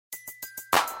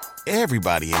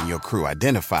Everybody in your crew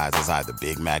identifies as either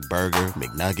Big Mac Burger,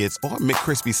 McNuggets, or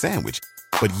McCrispy Sandwich.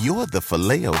 But you're the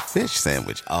Filet-O-Fish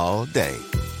Sandwich all day.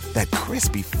 That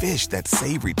crispy fish, that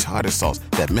savory tartar sauce,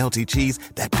 that melty cheese,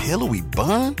 that pillowy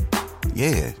bun.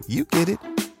 Yeah, you get it.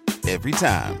 Every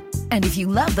time. And if you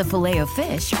love the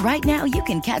Filet-O-Fish, right now you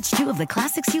can catch 2 of the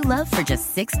classics you love for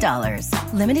just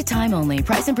 $6. Limited time only.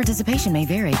 Price and participation may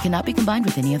vary. Cannot be combined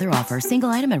with any other offer. Single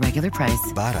item at regular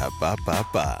price.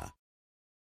 Ba-da-ba-ba-ba.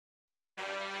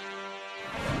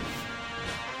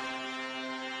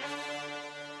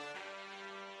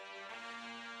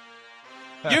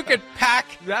 You could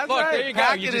pack. That's Look, right. there you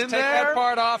Pack go. You it just in take there. that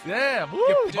part off. Yeah. Woo.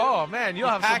 Oh, man. You'll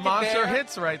have some monster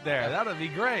hits right there. That'll be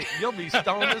great. You'll be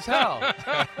stoned as hell.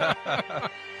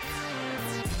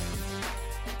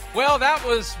 Well, that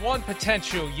was one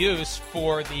potential use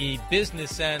for the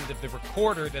business end of the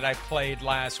recorder that I played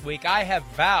last week. I have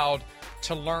vowed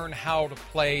to learn how to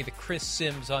play the Chris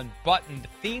Sims Unbuttoned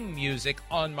theme music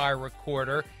on my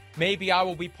recorder. Maybe I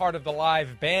will be part of the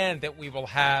live band that we will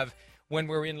have when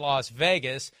we're in Las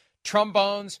Vegas.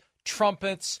 Trombones,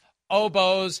 trumpets,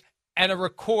 oboes, and a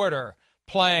recorder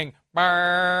playing,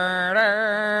 and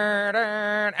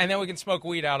then we can smoke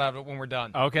weed out of it when we're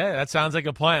done. Okay, that sounds like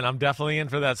a plan. I'm definitely in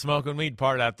for that smoking weed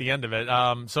part at the end of it.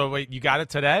 So wait, you got it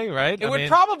today, right? It would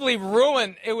probably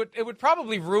ruin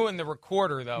the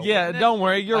recorder, though. Yeah, don't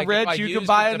worry. You're rich. You can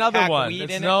buy another one.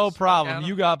 It's It's no problem.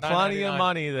 You got plenty $9.99. of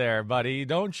money there, buddy.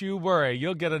 Don't you worry.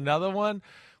 You'll get another one.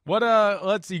 What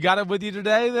you got it with you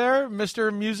today there,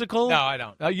 Mr. Musical? No, I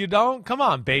don't. You don't? Come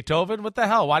on, Beethoven. What the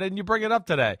hell? Why didn't you bring it up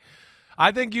today?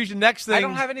 I think you should next thing. I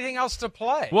don't have anything else to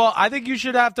play. Well, I think you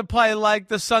should have to play like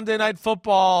the Sunday Night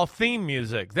Football theme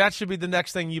music. That should be the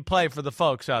next thing you play for the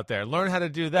folks out there. Learn how to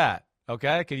do that.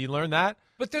 Okay? Can you learn that?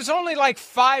 But there's only like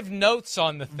 5 notes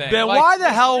on the thing. Then like, why the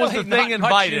hell was really the thing not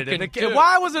much you invited? can do.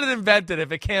 Why was it invented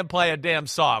if it can't play a damn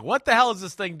song? What the hell does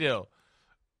this thing do?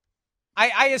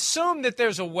 I assume that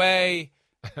there's a way.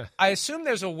 I assume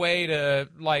there's a way to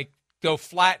like go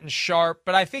flat and sharp,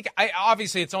 but I think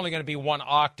obviously it's only going to be 1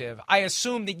 octave. I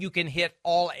assume that you can hit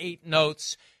all 8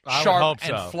 notes sharp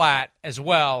and flat as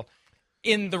well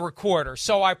in the recorder.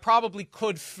 So I probably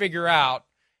could figure out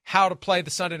how to play the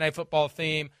Sunday Night Football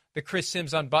theme, the Chris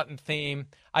Sims Unbuttoned theme.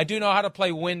 I do know how to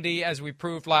play Windy, as we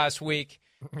proved last week.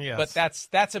 Yes. But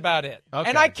that's about it. Okay.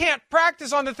 And I can't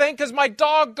practice on the thing because my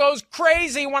dog goes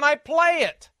crazy when I play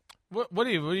it.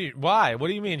 Why? What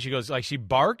do you mean? She goes, like, she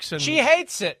barks? And She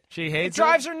hates it. She hates it?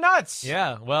 drives her nuts.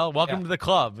 Yeah, well, welcome to the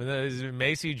club.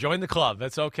 Macy, join the club.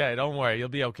 That's okay. Don't worry. You'll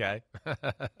be okay.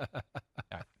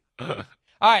 All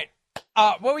right.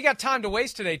 Well, we got time to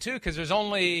waste today, too, because there's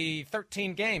only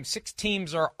 13 games. 6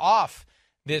 teams are off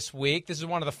this week. This is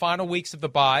one of the final weeks of the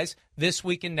byes, this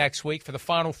week and next week. For the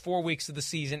final 4 weeks of the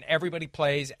season, everybody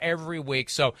plays every week.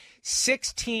 So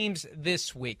 6 teams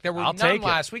this week. There were none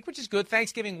last week, which is good.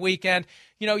 Thanksgiving weekend.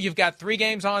 You know, you've got 3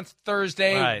 games on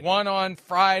Thursday, right. 1 on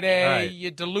Friday. Right.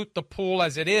 You dilute the pool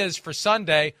as it is for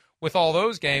Sunday with all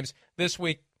those games. This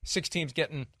week, 6 teams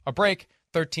getting a break,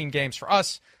 13 games for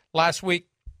us. Last week,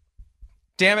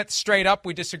 damn it, straight up,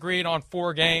 we disagreed on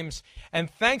 4 games. And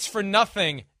thanks for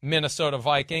nothing, Minnesota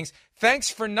Vikings. Thanks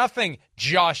for nothing,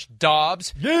 Josh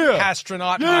Dobbs. Yeah.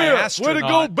 Astronaut, my astronaut. Way to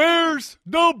go, Bears.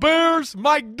 No Bears.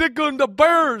 Mike Dick and the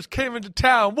Bears came into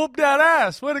town. Whoop that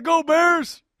ass. Way to go,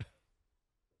 Bears.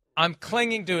 I'm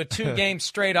clinging to a 2-game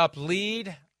straight-up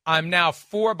lead. I'm now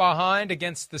 4 behind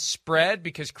against the spread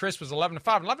because Chris was 11-5.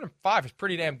 11-5 is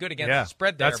pretty damn good against the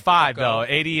spread there. That's 5, though.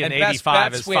 80 and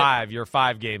 85 is 5. You're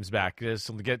 5 games back. Just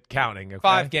to get counting. Okay?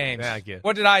 5 games. Thank you.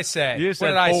 What did I say? You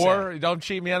said what did 4. I say? Don't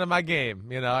cheat me out of my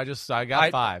game. You know, I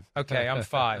got 5. Okay, I'm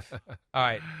 5. All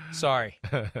right. Sorry,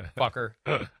 fucker.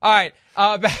 All right.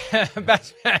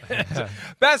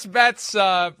 Best bets.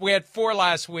 We had 4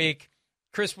 last week.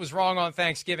 Chris was wrong on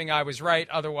Thanksgiving. I was right.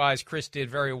 Otherwise, Chris did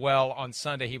very well on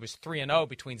Sunday. He was 3-0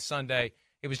 between Sunday.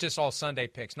 It was just all Sunday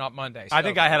picks, not Monday. So I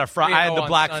think I had the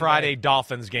Black Sunday. Friday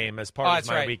Dolphins game as part of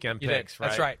my right. weekend You picks. did.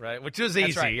 That's right. Which is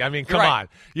easy. Right. I mean, You're come right. on.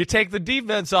 You take the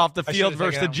defense off the field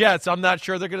versus the Jets, I'm not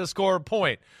sure they're going to score a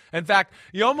point. In fact,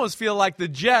 you almost feel like the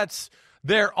Jets,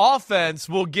 their offense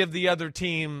will give the other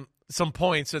team some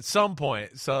points at some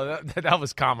point. So that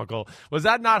was comical. Was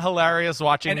that not hilarious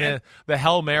watching the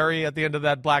Hail Mary at the end of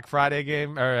that Black Friday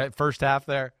game or first half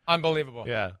there? Unbelievable.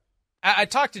 Yeah. I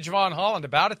talked to Javon Holland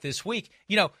about it this week.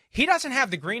 You know, he doesn't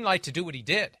have the green light to do what he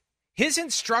did. His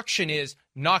instruction is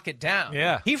knock it down.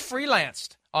 Yeah. He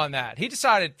freelanced on that. He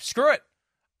decided, screw it.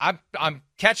 I'm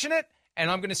catching it, and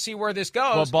I'm going to see where this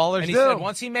goes. Well, ballers and he do. said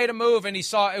once he made a move and he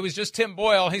saw it was just Tim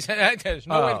Boyle, he said, there's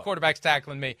no way the quarterback's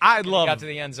tackling me. I love got to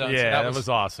the end zone. Yeah, so that was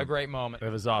awesome. A great moment.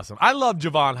 It was awesome. I love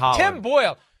Javon Holland. Tim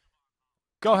Boyle.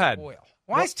 Go ahead. Boyle.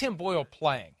 Why is Tim Boyle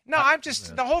playing? No, I'm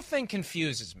just the whole thing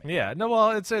confuses me. Yeah, no,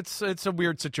 well, it's a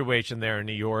weird situation there in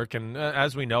New York, and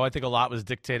as we know, I think a lot was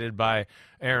dictated by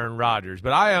Aaron Rodgers.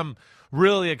 But I am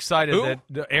really excited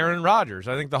that Aaron Rodgers.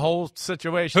 I think the whole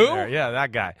situation there. Yeah,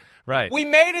 that guy. Right. We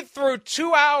made it through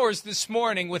 2 hours this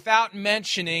morning without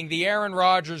mentioning the Aaron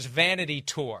Rodgers vanity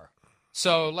tour.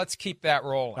 So let's keep that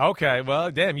rolling. Okay,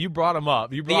 well, damn, you brought him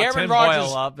up. You brought Aaron Tim Rodgers,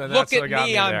 Boyle up, and look that's what at got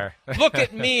me. me there. Look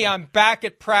at me. I'm back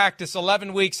at practice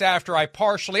 11 weeks after I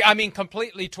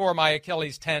completely tore my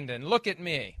Achilles tendon. Look at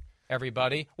me,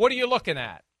 everybody. What are you looking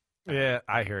at? Yeah,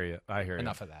 I hear you.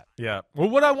 Enough of that. Yeah. Well,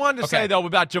 what I wanted to say, though,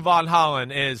 about Javon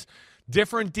Holland is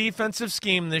different defensive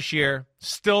scheme this year,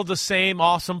 still the same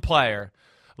awesome player.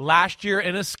 Last year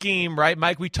in a scheme, right,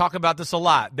 Mike, we talk about this a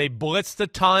lot. They blitzed a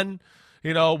ton.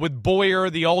 With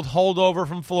Boyer, the old holdover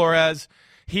from Flores.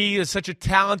 He is such a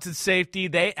talented safety.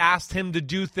 They asked him to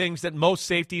do things that most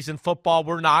safeties in football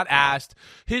were not asked.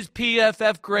 His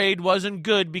PFF grade wasn't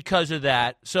good because of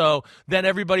that. So then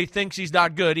everybody thinks he's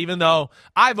not good, even though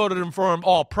I voted him for him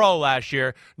all-pro last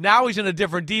year. Now he's in a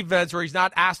different defense where he's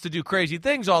not asked to do crazy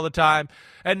things all the time.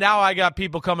 And now I got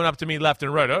people coming up to me left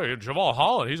and right. Oh, Javon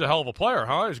Holland, he's a hell of a player,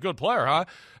 huh? He's a good player, huh?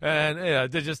 And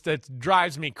it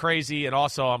drives me crazy. And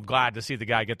also I'm glad to see the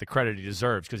guy get the credit he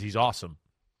deserves because he's awesome.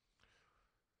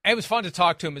 It was fun to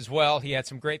talk to him as well. He had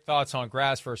some great thoughts on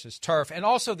grass versus turf, and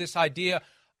also this idea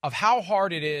of how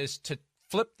hard it is to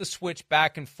flip the switch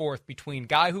back and forth between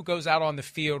guy who goes out on the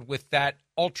field with that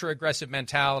ultra-aggressive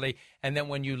mentality and then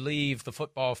when you leave the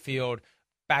football field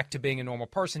back to being a normal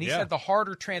person. He said the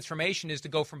harder transformation is to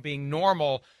go from being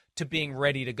normal to being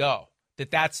ready to go,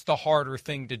 that's the harder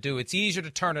thing to do. It's easier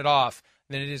to turn it off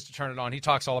than it is to turn it on. He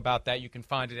talks all about that. You can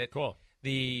find it at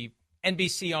the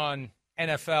NBC on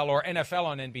NFL or NFL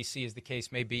on NBC, as the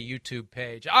case may be, YouTube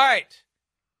page. All right.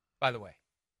 By the way,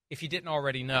 if you didn't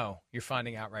already know, you're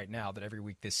finding out right now that every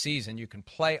week this season you can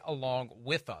play along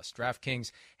with us.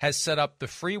 DraftKings has set up the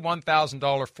free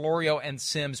 $1,000 Florio and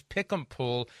Sims Pick'em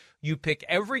pool. You pick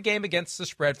every game against the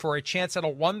spread for a chance at a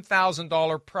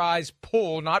 $1,000 prize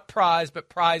pool, not prize, but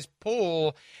prize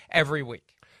pool every week.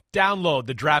 Download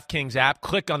the DraftKings app,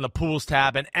 click on the Pools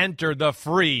tab, and enter the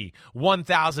free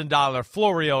 $1,000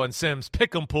 Florio and Sims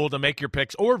Pick'em pool to make your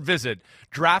picks, or visit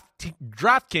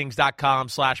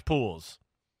DraftKings.com/pools.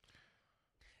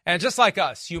 And just like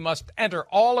us, you must enter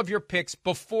all of your picks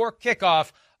before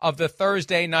kickoff of the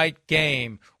Thursday night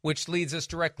game, which leads us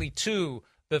directly to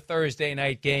the Thursday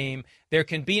night game. There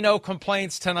can be no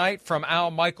complaints tonight from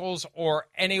Al Michaels or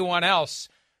anyone else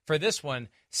for this one.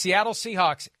 Seattle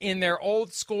Seahawks in their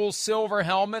old school silver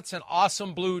helmets and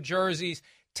awesome blue jerseys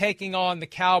taking on the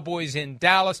Cowboys in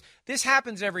Dallas. This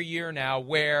happens every year now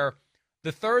where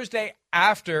the Thursday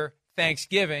after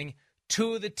Thanksgiving,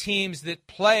 two of the teams that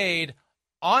played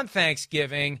on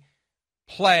Thanksgiving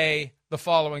play the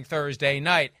following Thursday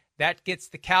night. That gets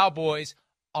the Cowboys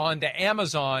onto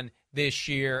Amazon this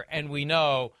year, and we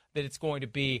know that it's going to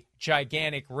be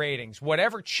gigantic ratings.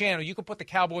 Whatever channel, you can put the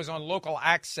Cowboys on local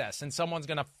access, and someone's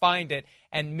going to find it,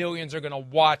 and millions are going to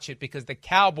watch it because the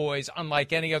Cowboys,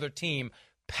 unlike any other team,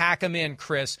 pack them in,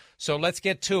 Chris. So let's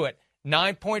get to it.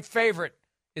 9-point favorite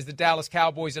is the Dallas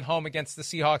Cowboys at home against the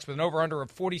Seahawks with an over-under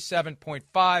of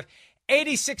 47.5.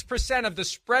 86% of the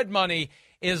spread money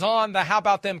is on the How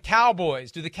About Them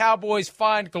Cowboys. Do the Cowboys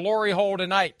find glory hole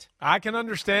tonight? I can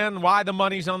understand why the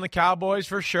money's on the Cowboys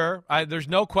for sure. There's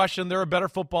no question they're a better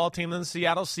football team than the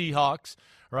Seattle Seahawks,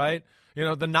 right?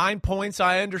 The 9 points,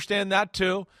 I understand that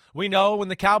too. We know when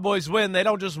the Cowboys win, they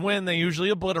don't just win, they usually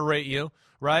obliterate you,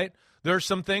 right? There's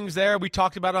some things there we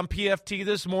talked about on PFT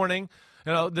this morning.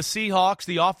 The Seahawks,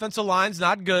 the offensive line's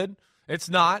not good. It's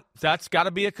not. That's got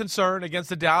to be a concern against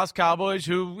the Dallas Cowboys,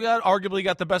 who arguably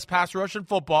got the best pass rush in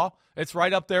football. It's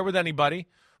right up there with anybody,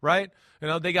 right?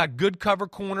 They got good cover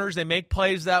corners. They make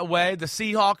plays that way. The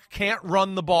Seahawks can't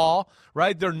run the ball,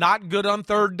 right? They're not good on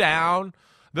third down.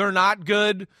 They're not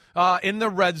good in the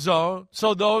red zone.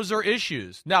 So those are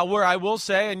issues. Now, where I will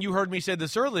say, and you heard me say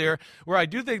this earlier, where I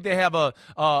do think they have a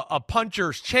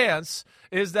puncher's chance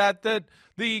is that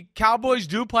the Cowboys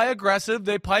do play aggressive.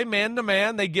 They play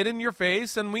man-to-man. They get in your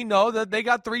face, and we know that they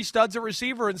got three studs at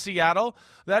receiver in Seattle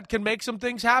that can make some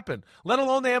things happen, let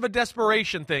alone they have a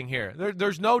desperation thing here.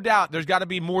 There's no doubt there's got to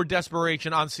be more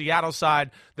desperation on Seattle's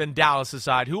side than Dallas'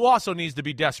 side, who also needs to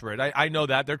be desperate. I know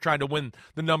that. They're trying to win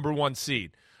the number one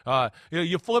seed.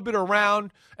 You flip it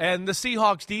around, and the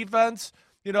Seahawks defense,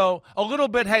 a little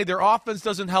bit, hey, their offense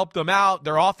doesn't help them out.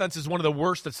 Their offense is one of the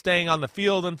worst at staying on the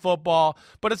field in football.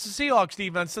 But it's the Seahawks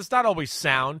defense that's not always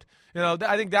sound.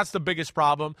 I think that's the biggest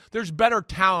problem. There's better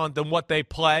talent than what they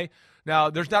play. Now,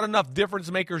 there's not enough difference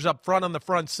makers up front on the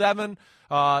front seven.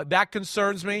 That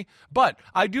concerns me. But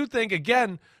I do think,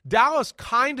 again, Dallas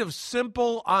kind of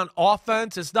simple on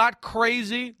offense. It's not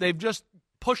crazy. They've just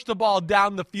pushed the ball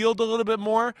down the field a little bit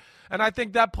more, and I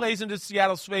think that plays into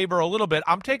Seattle's favor a little bit.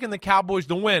 I'm taking the Cowboys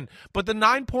to win, but the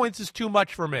 9 points is too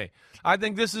much for me. I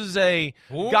think this is a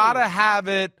gotta have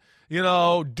it,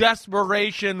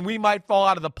 desperation, we might fall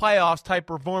out of the playoffs type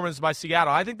performance by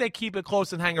Seattle. I think they keep it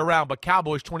close and hang around, but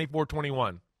Cowboys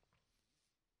 24-21.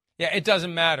 Yeah, it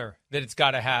doesn't matter that it's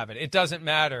got to have it. It doesn't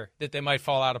matter that they might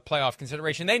fall out of playoff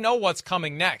consideration. They know what's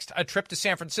coming next, a trip to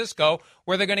San Francisco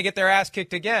where they're going to get their ass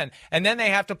kicked again, and then they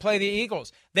have to play the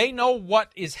Eagles. They know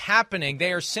what is happening.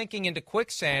 They are sinking into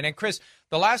quicksand. And, Chris,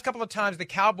 the last couple of times the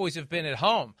Cowboys have been at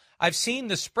home, I've seen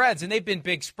the spreads, and they've been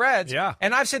big spreads. Yeah.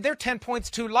 And I've said they're 10 points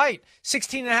too light,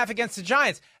 16.5 against the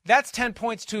Giants. That's 10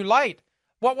 points too light.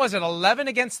 What was it, 11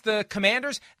 against the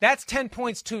Commanders? That's 10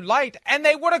 points too light. And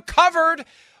they would have covered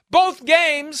both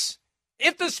games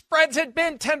if the spreads had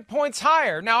been 10 points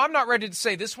higher. Now, I'm not ready to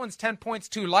say this one's 10 points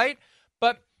too light,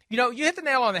 but, you hit the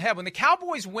nail on the head. When the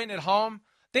Cowboys win at home,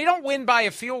 they don't win by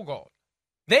a field goal.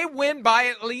 They win by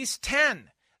at least 10.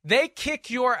 They kick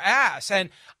your ass, and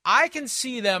I can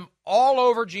see them all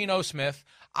over Geno Smith.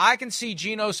 I can see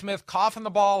Geno Smith coughing the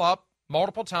ball up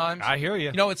multiple times. I hear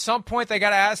you. At some point they got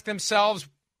to ask themselves,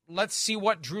 let's see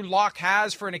what Drew Lock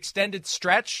has for an extended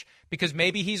stretch, because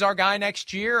maybe he's our guy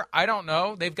next year. I don't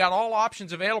know. They've got all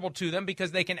options available to them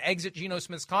because they can exit Geno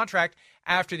Smith's contract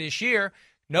after this year.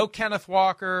 No Kenneth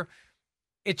Walker.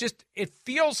 It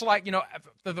feels like,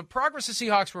 the progress the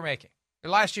Seahawks were making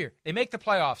last year. They make the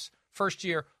playoffs first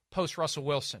year post Russell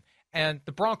Wilson. And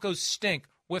the Broncos stink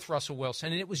with Russell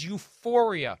Wilson. And it was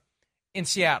euphoria in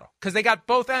Seattle because they got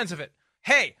both ends of it.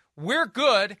 Hey, we're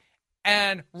good,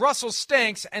 and Russell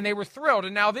stinks, and they were thrilled.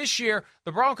 And now this year,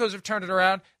 the Broncos have turned it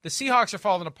around. The Seahawks are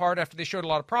falling apart after they showed a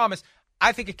lot of promise.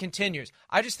 I think it continues.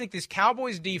 I just think this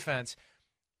Cowboys defense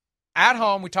at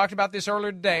home, we talked about this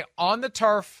earlier today, on the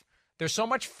turf, they're so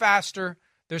much faster.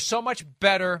 They're so much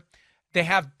better. They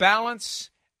have balance,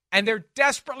 and they're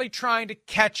desperately trying to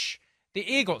catch the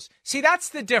Eagles. See, that's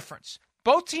the difference.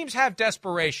 Both teams have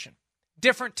desperation,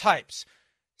 different types.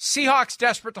 Seahawks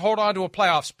desperate to hold on to a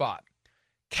playoff spot.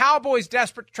 Cowboys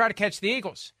desperate to try to catch the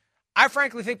Eagles. I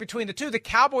frankly think between the two, the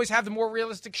Cowboys have the more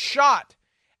realistic shot.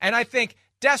 And I think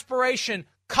desperation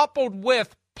coupled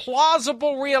with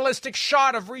plausible, realistic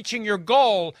shot of reaching your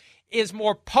goal is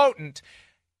more potent.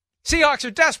 Seahawks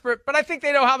are desperate, but I think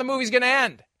they know how the movie's going to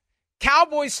end.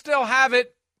 Cowboys still have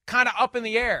it kind of up in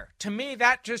the air. To me,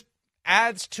 that just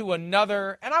adds to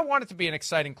another, and I want it to be an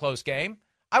exciting close game.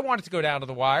 I want it to go down to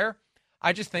the wire.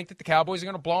 I just think that the Cowboys are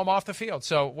going to blow them off the field.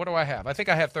 So what do I have? I think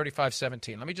I have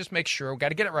 35-17. Let me just make sure. We've got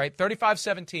to get it right.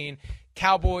 35-17,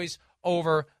 Cowboys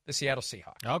over the Seattle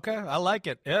Seahawks. Okay, I like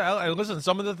it. Yeah, listen,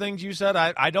 some of the things you said,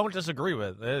 I don't disagree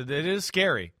with. It is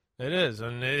scary. It is.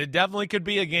 And it definitely could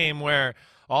be a game where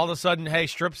all of a sudden, hey,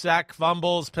 strip sack,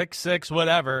 fumbles, pick six,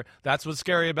 whatever. That's what's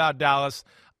scary about Dallas.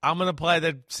 I'm going to play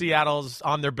that Seattle's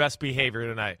on their best behavior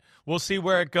tonight. We'll see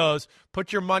where it goes.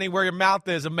 Put your money where your mouth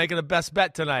is and making the best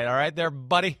bet tonight. All right there,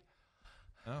 buddy?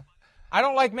 Oh. I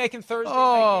don't like making Thursday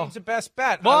night games a best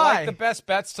bet. Why? I like the best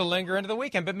bets to linger into the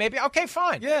weekend, but maybe, okay,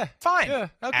 fine. Yeah. Fine. Yeah.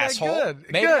 Okay, asshole. good.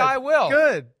 Maybe good. I will.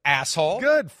 Good. Asshole.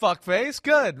 Good, fuckface.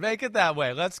 Good. Make it that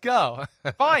way. Let's go.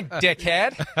 Fine,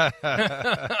 dickhead.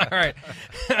 All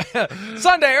right.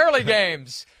 Sunday early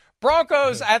games.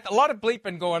 Broncos at a lot of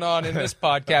bleeping going on in this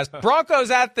podcast.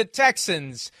 Broncos at the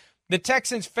Texans. The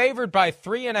Texans favored by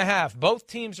 3.5. Both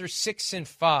teams are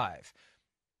 6-5.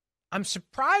 I'm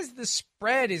surprised the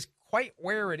spread is quite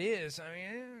where it is.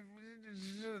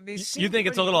 I mean, you think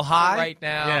it's a little high right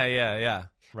now? Yeah.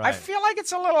 Right. I feel like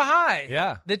it's a little high.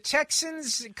 Yeah. The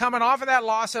Texans coming off of that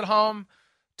loss at home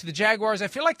to the Jaguars, I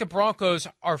feel like the Broncos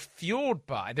are fueled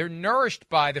by, they're nourished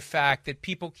by the fact that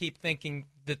people keep thinking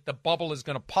that the bubble is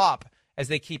going to pop as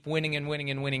they keep winning and winning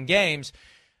and winning games.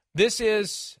 This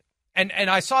is, and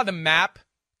I saw the map,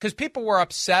 because people were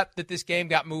upset that this game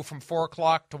got moved from 4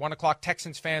 o'clock to 1 o'clock.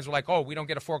 Texans fans were like, oh, we don't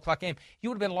get a 4 o'clock game. You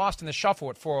would have been lost in the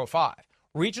shuffle at 4:05.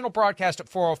 Regional broadcast at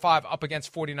 4:05 up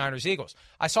against 49ers Eagles.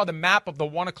 I saw the map of the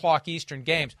 1 o'clock Eastern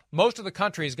games. Most of the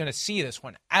country is going to see this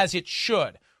one, as it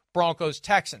should. Broncos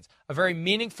Texans, a very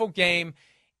meaningful game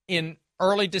in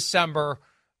early December.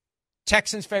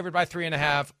 Texans favored by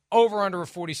 3.5, over under a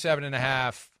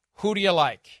 47.5. Who do you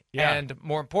like? Yeah. And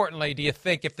more importantly, do you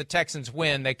think if the Texans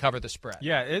win, they cover the spread?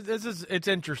 Yeah, it's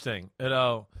interesting.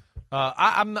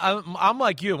 I'm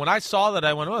like you. When I saw that,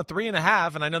 I went,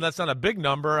 3.5, and I know that's not a big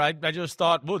number. I just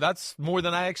thought, that's more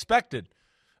than I expected.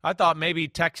 I thought maybe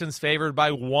Texans favored by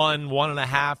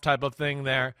 1.5 type of thing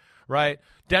there, right?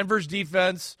 Denver's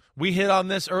defense, we hit on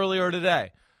this earlier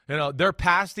today. Their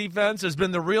pass defense has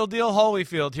been the real deal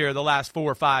Holyfield here the last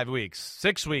 4 or 5 weeks,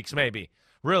 6 weeks maybe,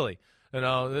 really.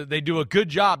 They do a good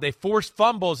job. They force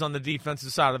fumbles on the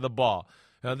defensive side of the ball.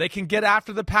 They can get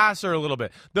after the passer a little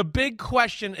bit. The big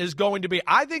question is going to be,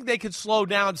 I think they could slow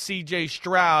down C.J.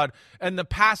 Stroud and the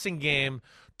passing game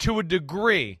to a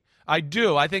degree. I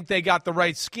do. I think they got the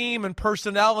right scheme and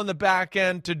personnel in the back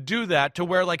end to do that, to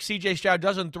where like C.J. Stroud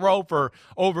doesn't throw for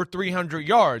over 300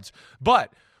 yards.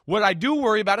 But what I do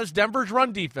worry about is Denver's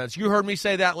run defense. You heard me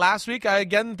say that last week. I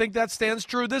again think that stands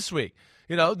true this week.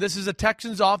 This is a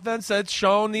Texans offense that's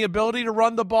shown the ability to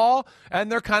run the ball,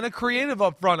 and they're kind of creative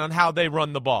up front on how they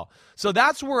run the ball. So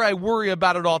that's where I worry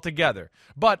about it altogether.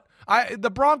 But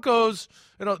the Broncos,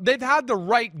 they've had the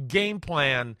right game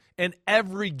plan in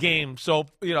every game. So,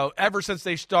 ever since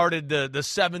they started the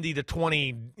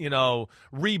 70-20,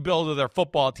 rebuild of their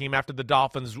football team after the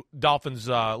Dolphins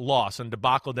loss and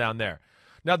debacle down there.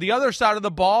 Now, the other side of the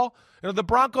ball, the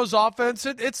Broncos offense,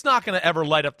 it's not going to ever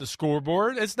light up the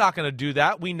scoreboard. It's not going to do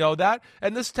that. We know that.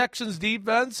 And this Texans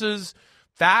defense is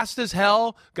fast as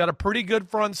hell, got a pretty good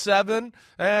front seven,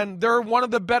 and they're one of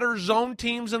the better zone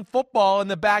teams in football in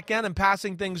the back end and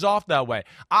passing things off that way.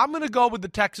 I'm going to go with the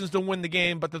Texans to win the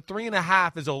game, but the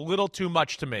 3.5 is a little too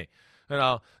much to me.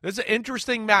 It's an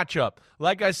interesting matchup,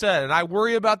 like I said, and I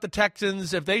worry about the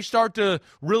Texans. If they start to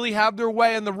really have their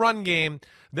way in the run game,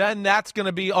 then that's going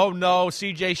to be,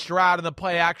 C.J. Stroud and the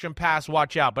play-action pass,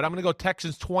 watch out. But I'm going to go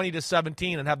Texans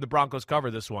 20-17 and have the Broncos cover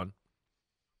this one.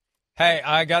 Hey,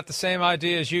 I got the same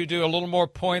idea as you do, a little more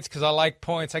points because I like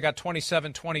points. I got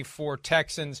 27-24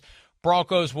 Texans.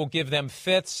 Broncos will give them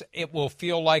fits. It will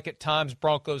feel like at times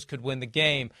Broncos could win the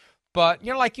game. But,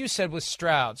 like you said with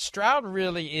Stroud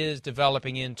really is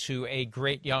developing into a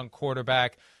great young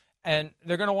quarterback, and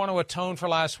they're going to want to atone for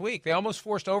last week. They almost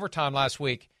forced overtime last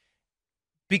week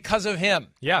because of him.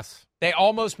 Yes. They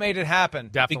almost made it happen.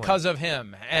 Definitely. Because of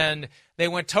him. And they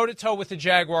went toe-to-toe with the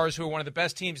Jaguars, who are one of the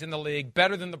best teams in the league,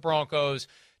 better than the Broncos.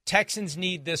 Texans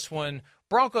need this one.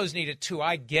 Broncos need it too.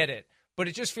 I get it. But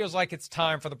it just feels like it's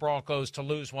time for the Broncos to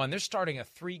lose one. They're starting a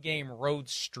 3-game road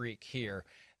streak here.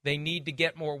 They need to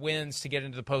get more wins to get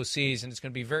into the postseason. It's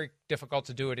going to be very difficult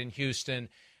to do it in Houston.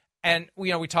 And,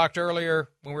 we talked earlier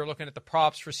when we were looking at the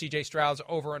props for C.J. Stroud's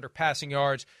over-under passing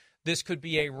yards. This could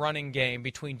be a running game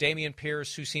between Dameon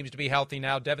Pierce, who seems to be healthy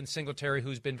now, Devin Singletary,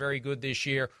 who's been very good this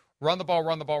year. Run the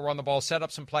ball, set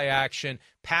up some play action,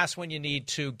 pass when you need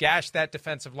to, gash that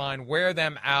defensive line, wear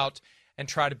them out, and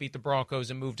try to beat the Broncos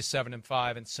and move to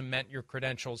 7-5 and cement your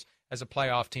credentials as a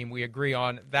playoff team. We agree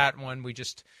on that one. We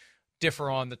just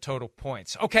differ on the total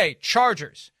points. Okay,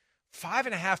 Chargers,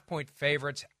 5.5-point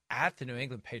favorites at the New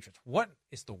England Patriots. What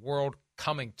is the world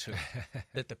coming to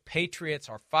that the Patriots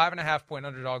are 5.5-point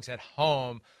underdogs at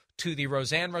home to the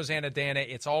Rosanna-Dana?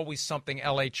 It's always something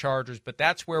LA Chargers, but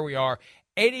that's where we are.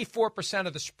 84%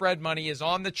 of the spread money is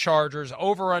on the Chargers,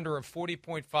 over-under of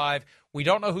 40.5. We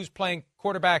don't know who's playing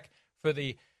quarterback for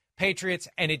the Patriots,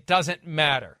 and it doesn't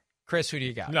matter. Chris, who do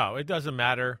you got? No, it doesn't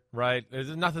matter, right?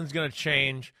 Nothing's going to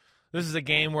change. This is a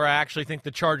game where I actually think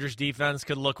the Chargers defense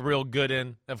could look real good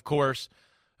in, of course.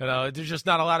 There's just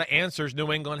not a lot of answers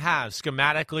New England has,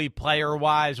 schematically,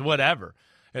 player-wise, whatever.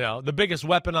 The biggest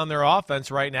weapon on their offense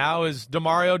right now is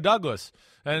Demario Douglas,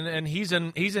 and he's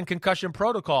in concussion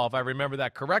protocol, if I remember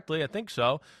that correctly. I think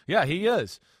so. Yeah, he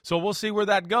is. So we'll see where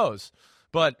that goes.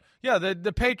 But, yeah,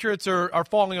 the Patriots are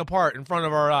falling apart in front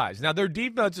of our eyes. Now, their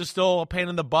defense is still a pain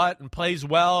in the butt and plays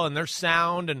well, and they're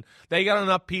sound, and they got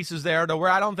enough pieces there to where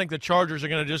I don't think the Chargers are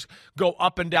going to just go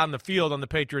up and down the field on the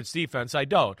Patriots' defense. I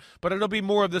don't. But it'll be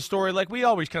more of the story like we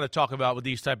always kind of talk about with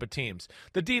these type of teams.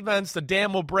 The defense, the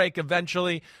dam will break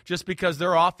eventually just because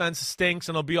their offense stinks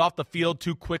and it'll be off the field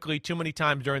too quickly, too many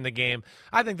times during the game.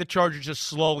 I think the Chargers just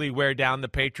slowly wear down the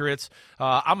Patriots.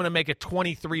 I'm going to make it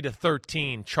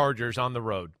 23-13 Chargers on the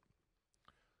road.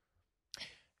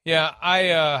 Yeah,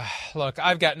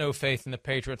 I've got no faith in the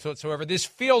Patriots whatsoever. This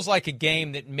feels like a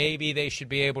game that maybe they should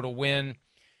be able to win,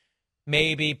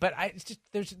 maybe, but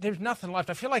there's nothing left.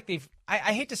 I feel like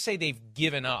I hate to say they've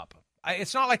given up.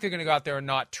 It's not like they're going to go out there and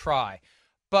not try,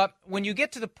 but when you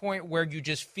get to the point where you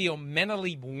just feel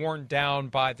mentally worn down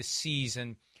by the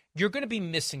season, you're going to be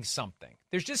missing something.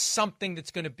 There's just something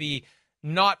that's going to be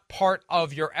not part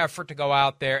of your effort to go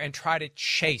out there and try to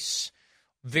chase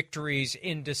victories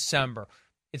in December.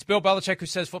 It's Bill Belichick who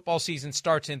says football season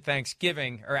starts in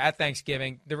Thanksgiving or at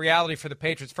Thanksgiving. The reality for the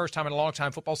Patriots, first time in a long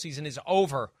time, football season is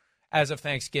over as of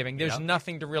Thanksgiving. There's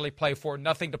nothing to really play for,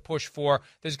 nothing to push for.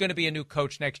 There's going to be a new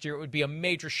coach next year. It would be a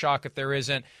major shock if there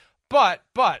isn't. But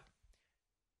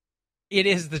it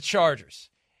is the Chargers.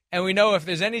 And we know if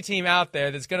there's any team out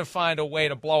there that's going to find a way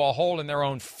to blow a hole in their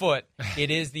own foot, it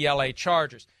is the LA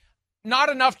Chargers. Not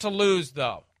enough to lose,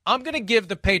 though. I'm going to give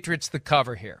the Patriots the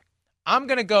cover here. I'm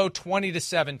going to go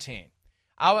 20-17.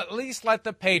 I'll at least let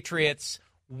the Patriots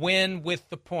win with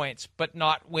the points, but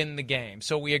not win the game.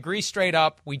 So we agree straight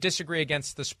up. We disagree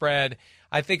against the spread.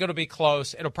 I think it'll be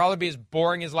close. It'll probably be as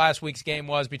boring as last week's game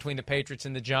was between the Patriots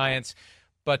and the Giants.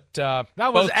 But that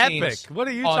was epic. What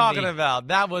are you talking about?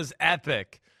 That was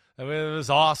epic. I mean, it was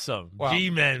awesome. Well,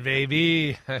 G-Men,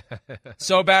 baby.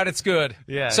 So bad it's good.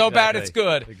 Yeah. So exactly. bad it's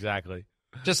good. Exactly.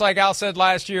 Just like Al said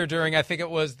last year during, I think it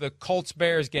was the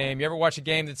Colts-Bears game. You ever watch a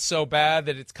game that's so bad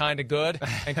that it's kind of good?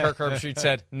 And Kirk Herbstreit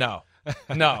said, no.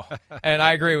 And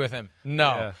I agree with him. No.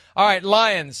 Yeah. All right,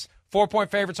 Lions, 4-point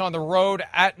favorites on the road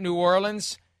at New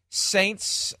Orleans.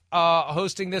 Saints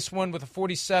hosting this one with a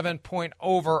 47-point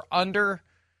over-under.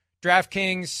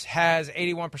 DraftKings has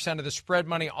 81% of the spread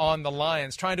money on the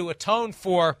Lions, trying to atone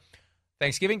for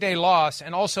Thanksgiving Day loss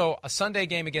and also a Sunday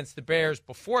game against the Bears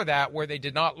before that where they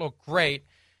did not look great.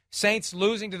 Saints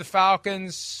losing to the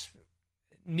Falcons,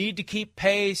 need to keep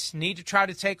pace, need to try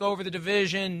to take over the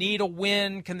division, need a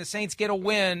win. Can the Saints get a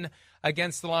win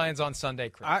against the Lions on Sunday,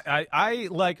 Chris?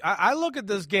 I look at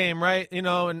this game, right? You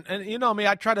know, and you know me,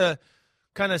 I try to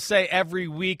kind of say every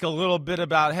week a little bit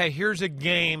about, hey, here's a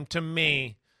game to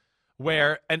me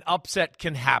where an upset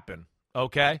can happen,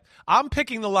 okay? I'm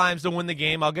picking the Lions to win the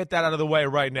game. I'll get that out of the way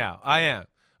right now. I am.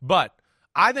 But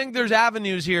I think there's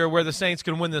avenues here where the Saints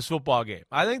can win this football game.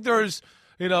 I think there's,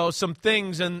 you know, some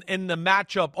things in the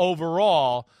matchup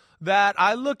overall that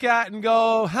I look at and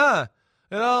go,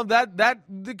 you know, that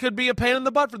could be a pain in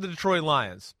the butt for the Detroit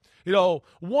Lions. You know,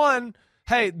 one,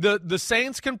 hey, the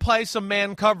Saints can play some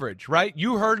man coverage, right?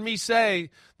 You heard me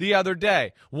say the other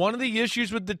day, one of the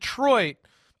issues with Detroit,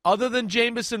 other than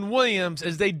Jameson Williams,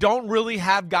 is they don't really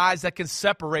have guys that can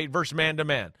separate versus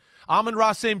man-to-man.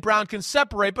 Amon-Ra St. Brown can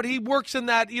separate, but he works in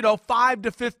that, 5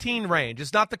 to 15 range.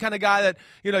 It's not the kind of guy that,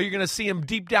 you're going to see him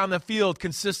deep down the field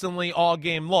consistently all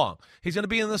game long. He's going to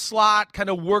be in the slot, kind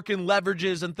of working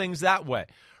leverages and things that way,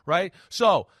 right?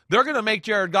 So they're going to make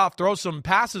Jared Goff throw some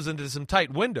passes into some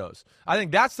tight windows. I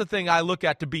think that's the thing I look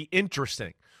at to be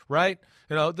interesting, right?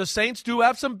 The Saints do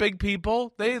have some big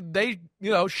people. They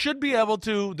should be able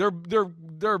to.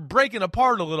 They're breaking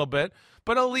apart a little bit,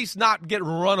 but at least not get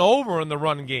run over in the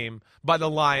run game by the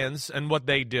Lions and what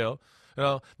they do.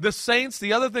 The Saints,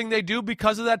 the other thing they do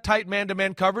because of that tight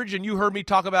man-to-man coverage, and you heard me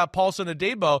talk about Paulson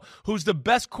Adebo, who's the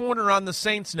best corner on the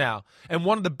Saints now and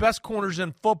one of the best corners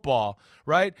in football,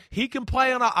 right? He can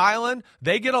play on an island.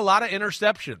 They get a lot of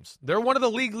interceptions. They're one of the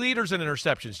league leaders in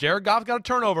interceptions. Jared Goff's got a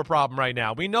turnover problem right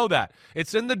now. We know that.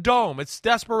 It's in the dome. It's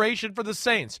desperation for the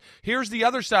Saints. Here's the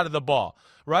other side of the ball,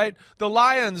 right? The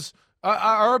Lions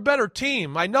are a better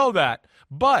team. I know that.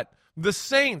 But the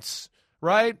Saints,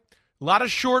 right? A lot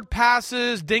of short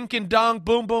passes, dink and dunk,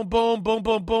 boom, boom, boom, boom,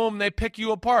 boom, boom. They pick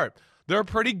you apart. They're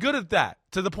pretty good at that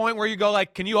to the point where you go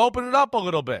like, can you open it up a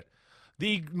little bit?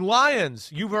 The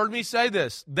Lions, you've heard me say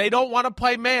this, they don't want to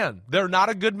play man. They're not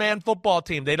a good man football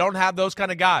team. They don't have those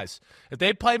kind of guys. If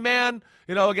they play man,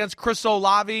 against Chris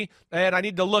Olave, and I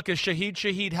need to look, is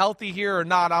Shaheed healthy here or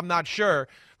not? I'm not sure,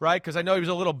 right? Because I know he was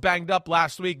a little banged up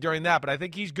last week during that, but I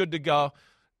think he's good to go.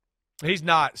 He's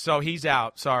not, so he's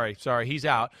out. Sorry, he's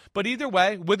out. But either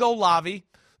way, with Olave,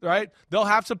 right, they'll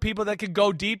have some people that can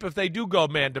go deep if they do go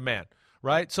man-to-man,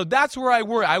 right? So that's where I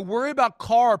worry. I worry about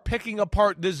Carr picking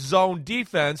apart this zone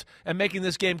defense and making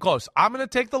this game close. I'm going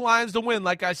to take the Lions to win,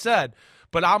 like I said,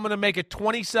 but I'm going to make it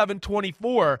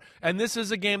 27-24, and this is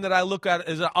a game that I look at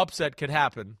as an upset could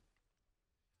happen.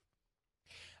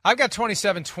 I've got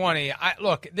 27-20.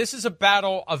 Look, this is a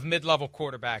battle of mid-level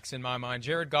quarterbacks in my mind.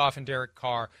 Jared Goff and Derek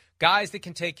Carr, guys that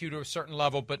can take you to a certain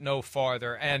level but no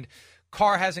farther. And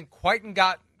Carr hasn't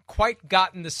quite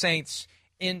gotten the Saints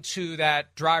into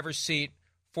that driver's seat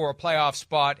for a playoff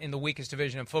spot in the weakest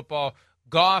division in football.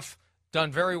 Goff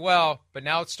done very well, but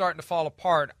now it's starting to fall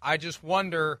apart. I just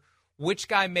wonder which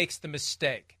guy makes the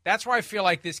mistake. That's where I feel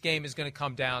like this game is going to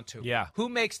come down to. Yeah. Who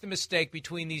makes the mistake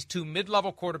between these two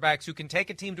mid-level quarterbacks who can take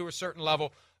a team to a certain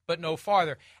level but no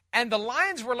farther? And the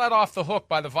Lions were let off the hook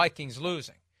by the Vikings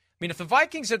losing. I mean, if the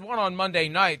Vikings had won on Monday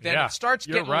night, then it starts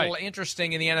getting a little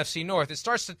interesting in the NFC North. It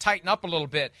starts to tighten up a little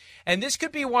bit. And this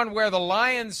could be one where the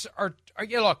Lions are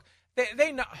look,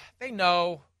 they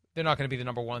know they're not going to be the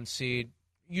number 1 seed.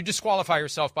 You disqualify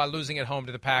yourself by losing at home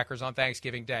to the Packers on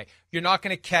Thanksgiving Day. You're not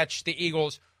going to catch the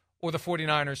Eagles or the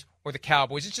 49ers or the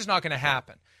Cowboys. It's just not going to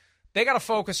happen. They got to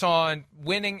focus on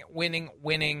winning,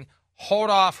 hold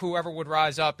off whoever would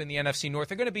rise up in the NFC North.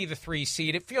 They're going to be the 3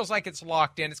 seed. It feels like it's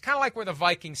locked in. It's kind of like where the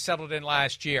Vikings settled in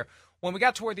last year. When we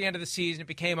got toward the end of the season, it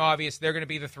became obvious they're going to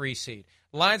be the 3 seed.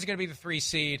 Lions are going to be the 3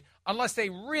 seed unless they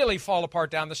really fall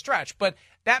apart down the stretch. But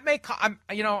that may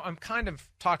I'm kind of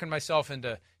talking myself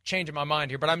into changing my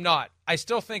mind here, but I'm not. I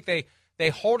still think they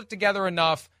hold it together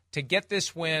enough to get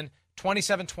this win,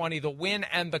 27-20, the win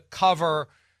and the cover,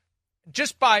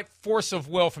 just by force of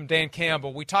will from Dan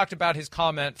Campbell. We talked about his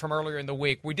comment from earlier in the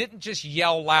week. We didn't just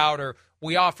yell louder.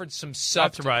 We offered some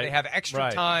substance. That's right. They have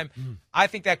extra time. I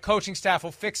think that coaching staff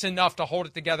will fix enough to hold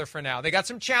it together for now. They got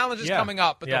some challenges coming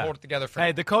up, but they'll hold it together for now.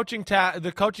 Hey, the coaching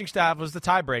staff was the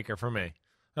tiebreaker for me.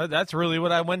 That's really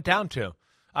what I went down to.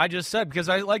 I just said, because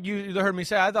like you heard me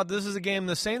say, I thought this is a game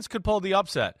the Saints could pull the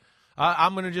upset.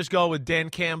 I'm going to just go with Dan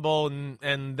Campbell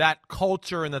and that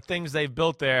culture and the things they've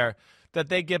built there, that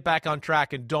they get back on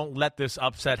track and don't let this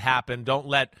upset happen. Don't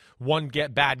let one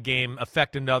bad game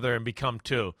affect another and become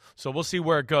 2. So we'll see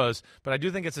where it goes. But I do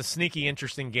think it's a sneaky,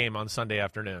 interesting game on Sunday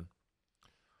afternoon.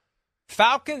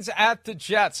 Falcons at the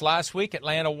Jets. Last week,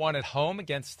 Atlanta won at home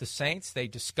against the Saints. They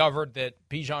discovered that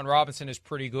Bijan Robinson is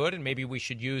pretty good, and maybe we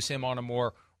should use him on a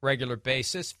more regular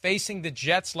basis. Facing the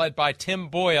Jets, led by Tim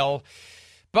Boyle.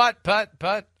 But,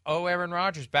 Aaron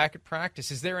Rodgers back at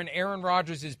practice. Is there an Aaron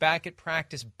Rodgers is back at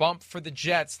practice bump for the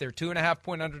Jets? They're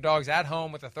 2.5-point underdogs at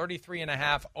home with a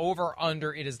 33.5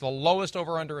 over-under. It is the lowest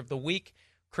over-under of the week.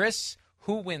 Chris,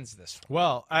 who wins this one?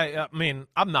 Well, I mean,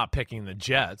 I'm not picking the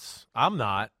Jets. I'm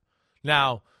not.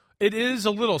 Now, it is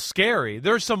a little scary.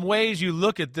 There's some ways you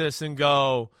look at this and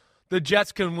go, the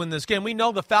Jets can win this game. We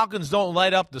know the Falcons don't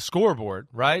light up the scoreboard,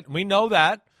 right? We know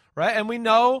that, right? And we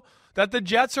know that the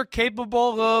Jets are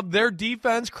capable of their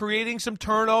defense creating some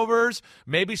turnovers,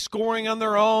 maybe scoring on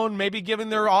their own, maybe giving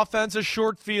their offense a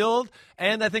short field.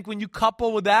 And I think when you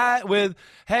couple with that with,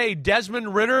 hey,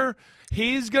 Desmond Ridder,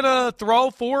 he's going to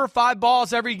throw 4 or 5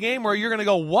 balls every game where you're going to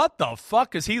go, what the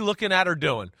fuck is he looking at or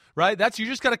doing? Right? You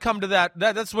just got to come to that.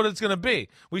 That's what it's going to be.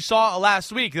 We saw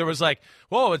last week. There was like,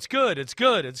 whoa, it's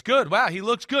good. Wow, he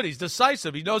looks good. He's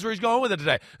decisive. He knows where he's going with it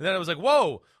today. And then it was like,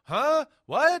 whoa, huh?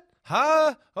 What?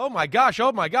 Huh? Oh, my gosh.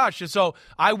 And so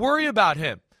I worry about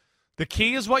him. The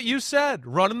key is what you said,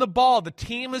 running the ball. The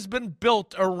team has been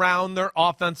built around their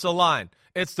offensive line.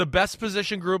 It's the best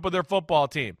position group of their football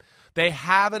team. They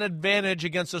have an advantage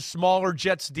against a smaller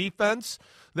Jets defense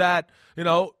that,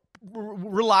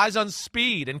 relies on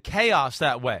speed and chaos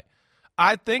that way.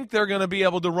 I think they're going to be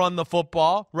able to run the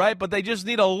football, right? But they just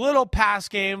need a little pass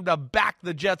game to back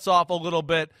the Jets off a little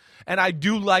bit. And I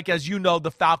do like, as you know, the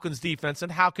Falcons defense.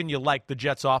 And how can you like the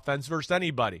Jets offense versus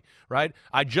anybody, right?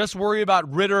 I just worry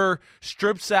about Ridder,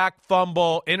 strip sack,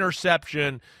 fumble,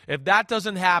 interception. If that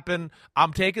doesn't happen,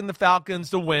 I'm taking the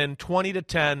Falcons to win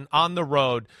 20-10 on the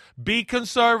road. Be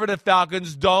conservative,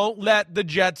 Falcons. Don't let the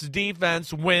Jets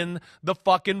defense win the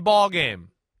fucking ball game.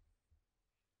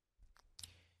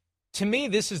 To me,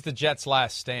 this is the Jets'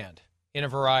 last stand in a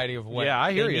variety of ways. Yeah,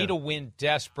 I hear you. They need to win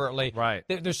desperately. Right.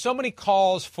 There's so many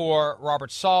calls for Robert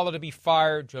Saleh to be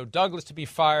fired, Joe Douglas to be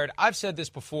fired. I've said this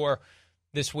before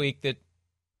this week that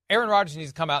Aaron Rodgers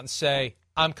needs to come out and say,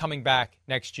 I'm coming back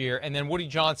next year. And then Woody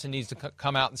Johnson needs to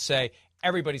come out and say,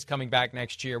 everybody's coming back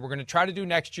next year. We're going to try to do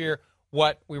next year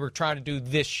what we were trying to do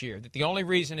this year. That the only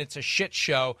reason it's a shit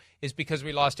show is because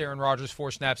we lost Aaron Rodgers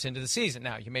 4 snaps into the season.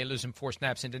 Now, you may lose him 4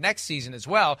 snaps into next season as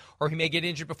well, or he may get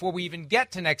injured before we even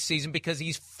get to next season because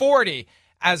he's 40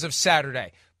 as of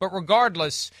Saturday. But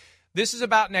regardless, this is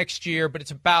about next year, but it's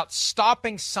about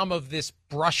stopping some of this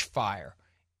brush fire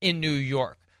in New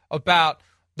York, about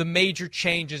the major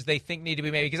changes they think need to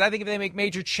be made. Because I think if they make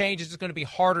major changes, it's going to be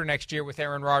harder next year with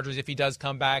Aaron Rodgers if he does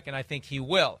come back, and I think he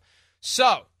will.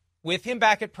 So, with him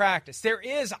back at practice, there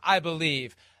is, I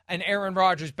believe, an Aaron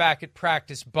Rodgers back at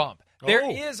practice bump. There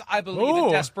is, I believe, a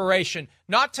desperation,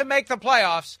 not to make the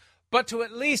playoffs, but to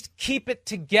at least keep it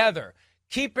together,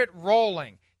 keep it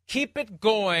rolling, keep it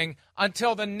going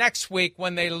until the next week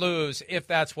when they lose, if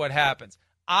that's what happens.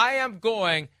 I am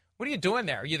going, what are you doing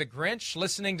there? Are you the Grinch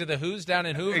listening to the Who's down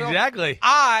in Whoville? Exactly.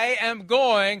 I am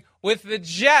going with the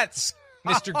Jets,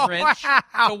 Mr. Grinch,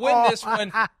 to win this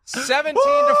one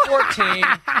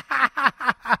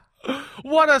 17-14.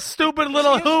 What a stupid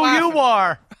little who you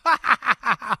are.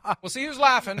 We'll see who's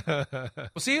laughing.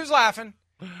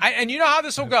 And you know how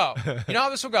this will go.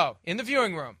 In the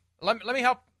viewing room. Let me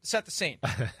help set the scene.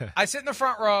 I sit in the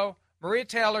front row, Maria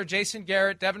Taylor, Jason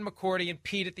Garrett, Devin McCourty, and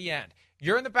Pete at the end.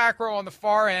 You're in the back row on the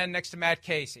far end next to Matt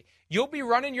Casey. You'll be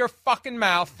running your fucking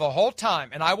mouth the whole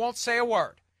time, and I won't say a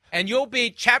word. And you'll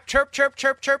be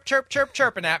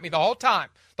chirping at me the whole time.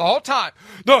 The whole time.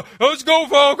 Let's go,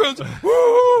 Falcons.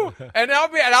 Woo! And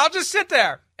I'll just sit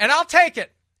there, and I'll take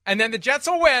it. And then the Jets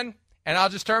will win, and I'll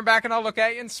just turn back and I'll look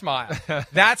at you and smile.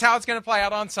 That's how it's going to play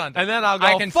out on Sunday. And then I'll go,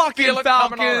 fucking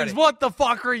Falcons, what the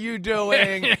fuck are you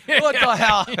doing? What the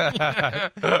hell?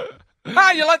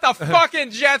 How you let the fucking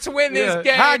Jets win this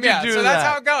game? How'd you do so that? That's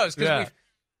how it goes. Because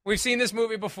we've seen this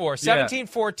movie before.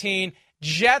 17-14,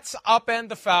 Jets upend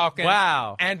the Falcons.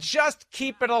 Wow. And just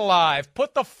keep it alive.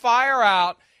 Put the fire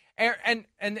out. And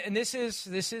this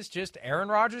is just Aaron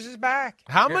Rodgers is back.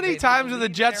 How many times have the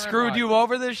Jets screwed you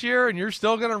over this year, and you're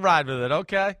still going to ride with it?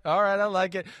 Okay, all right, I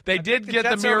like it. They did get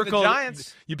the miracle.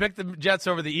 You picked the Jets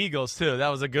over the Eagles too. That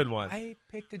was a good one. I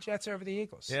picked the Jets over the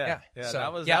Eagles. Yeah.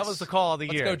 So, that was the call of the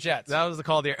year. Let's go Jets. That was the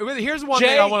call of the year. Here's one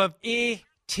thing I want to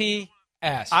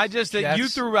Jets. I just that you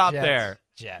threw out there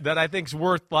that I think's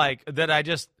worth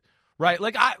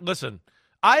listen.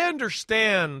 I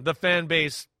understand the fan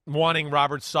base wanting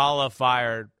Robert Saleh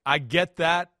fired. I get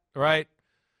that, right?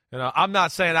 I'm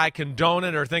not saying I condone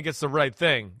it or think it's the right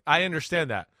thing. I understand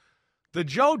that. The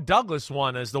Joe Douglas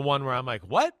one is the one where I'm like,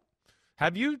 what?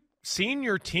 Have you seen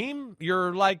your team?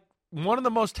 You're like one of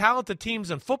the most talented teams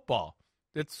in football.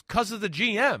 It's because of the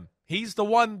GM. He's the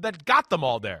one that got them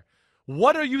all there.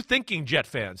 What are you thinking, Jet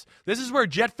fans? This is where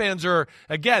Jet fans are,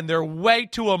 again, they're way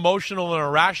too emotional and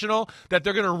irrational that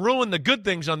they're going to ruin the good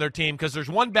things on their team because there's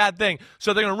one bad thing,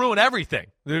 so they're going to ruin everything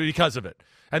because of it.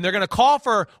 And they're going to call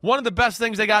for one of the best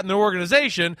things they got in their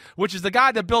organization, which is the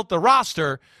guy that built the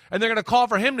roster, and they're going to call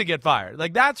for him to get fired.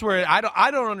 Like, that's where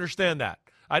I don't understand that.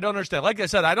 I don't understand. Like I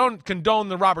said, I don't condone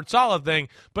the Robert Saleh thing,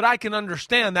 but I can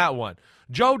understand that one.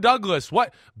 Joe Douglas,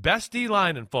 what? Best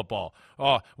D-line in football.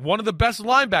 One of the best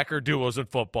linebacker duos in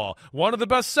football. One of the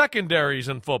best secondaries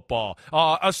in football.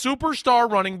 A superstar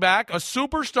running back, a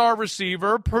superstar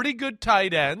receiver, pretty good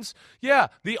tight ends. Yeah,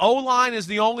 the O-line is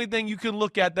the only thing you can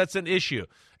look at that's an issue.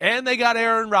 And they got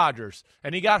Aaron Rodgers,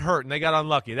 and he got hurt, and they got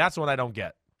unlucky. That's what I don't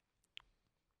get.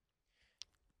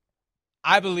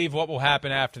 I believe what will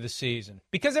happen after the season,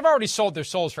 because they've already sold their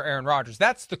souls for Aaron Rodgers.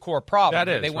 That's the core problem. That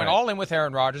is, they went all in with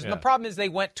Aaron Rodgers, and the problem is they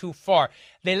went too far.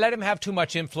 They let him have too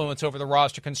much influence over the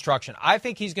roster construction. I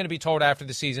think he's going to be told after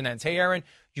the season ends, hey, Aaron,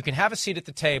 you can have a seat at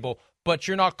the table, but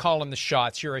you're not calling the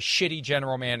shots. You're a shitty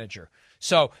general manager.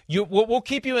 So we'll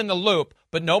keep you in the loop,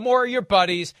 but no more of your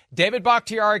buddies. David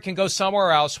Bakhtiari can go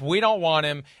somewhere else. We don't want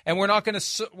him, and we're not going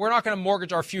to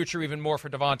mortgage our future even more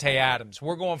for Davante Adams.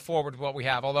 We're going forward with what we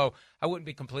have, although I wouldn't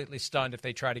be completely stunned if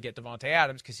they try to get Davante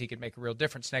Adams because he could make a real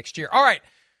difference next year. All right,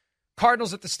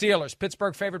 Cardinals at the Steelers.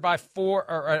 Pittsburgh favored by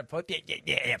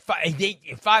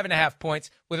 5.5 points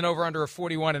with an over-under of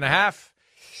 41.5.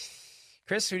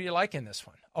 Chris, who do you like in this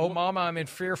one? Oh, mama, I'm in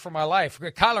fear for my life.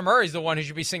 Kyler Murray's the one who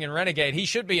should be singing Renegade. He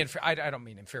should be in fear. I don't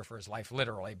mean in fear for his life,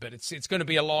 literally, but it's going to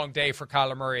be a long day for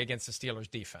Kyler Murray against the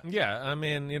Steelers defense. Yeah, I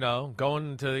mean,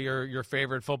 going to your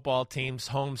favorite football team's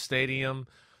home stadium,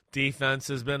 defense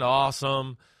has been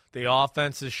awesome. The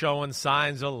offense is showing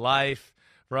signs of life,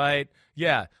 right?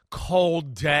 Yeah,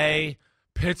 cold day,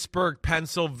 Pittsburgh,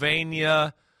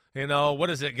 Pennsylvania. What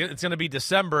is it? It's going to be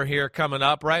December here coming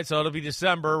up, right? So it'll be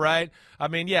December, right? I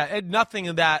mean, nothing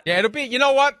in that. Yeah, it'll be, you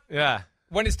know what? Yeah.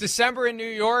 When it's December in New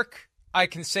York, I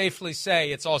can safely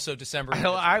say it's also December.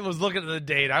 I was looking at the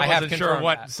date. I wasn't sure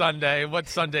what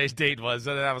Sunday's date was.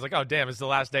 And I was like, oh, damn, it's the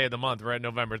last day of the month. We're at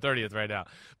November 30th right now.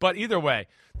 But either way,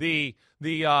 I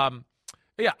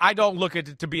don't look at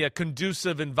it to be a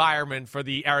conducive environment for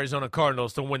the Arizona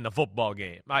Cardinals to win the football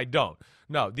game. I don't.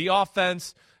 No, the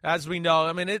offense, as we know,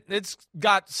 I mean, it's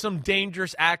got some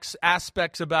dangerous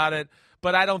aspects about it,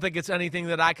 but I don't think it's anything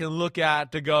that I can look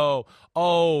at to go,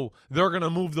 oh, they're going to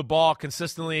move the ball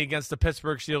consistently against the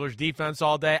Pittsburgh Steelers defense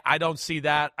all day. I don't see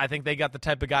that. I think they got the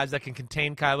type of guys that can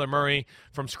contain Kyler Murray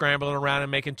from scrambling around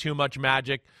and making too much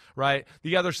magic, right?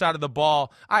 The other side of the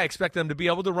ball, I expect them to be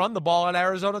able to run the ball at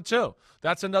Arizona too.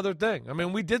 That's another thing. I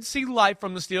mean, we did see life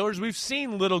from the Steelers. We've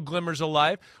seen little glimmers of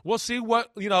life. We'll see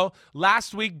what,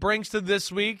 last week brings to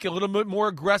this week, a little bit more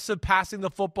aggressive passing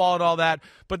the football and all that.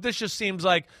 But this just seems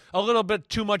like a little bit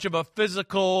too much of a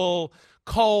physical,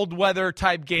 cold weather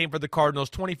type game for the Cardinals.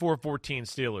 24-14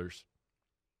 Steelers.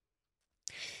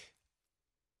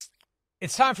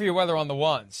 It's time for your weather on the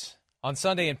ones. On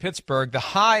Sunday in Pittsburgh, the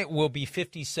high will be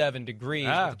 57 degrees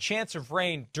with a chance of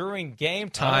rain during game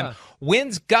time.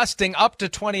 Winds gusting up to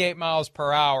 28 miles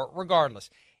per hour. Regardless,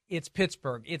 It's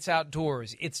Pittsburgh. It's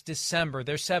outdoors. It's December.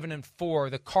 They're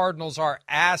 7-4. The Cardinals are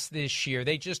ass this year.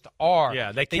 They just are.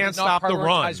 Yeah, they can't stop the run. They did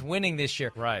not prioritize winning this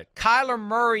year. Right. Kyler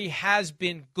Murray has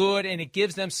been good, and it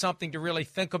gives them something to really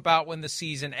think about when the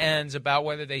season ends about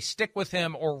whether they stick with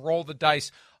him or roll the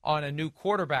dice on a new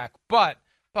quarterback. But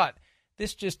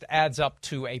this just adds up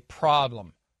to a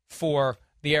problem for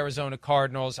the Arizona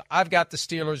Cardinals. I've got the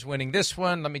Steelers winning this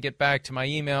one. Let me get back to my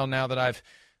email now that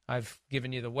I've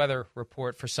given you the weather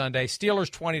report for Sunday.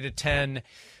 Steelers 20-10.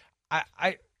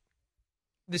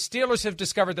 The Steelers have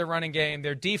discovered their running game.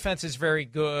 Their defense is very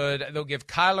good. They'll give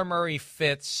Kyler Murray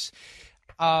fits.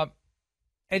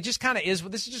 It just kind of is.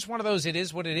 This is just one of those it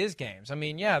is what it is games. I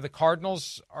mean, yeah, the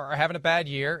Cardinals are having a bad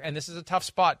year, and this is a tough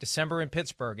spot, December in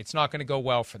Pittsburgh. It's not going to go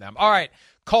well for them. All right,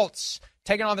 Colts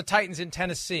taking on the Titans in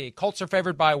Tennessee. Colts are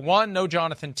favored by 1. No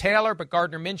Jonathan Taylor, but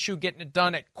Gardner Minshew getting it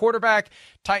done at quarterback.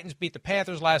 Titans beat the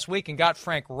Panthers last week and got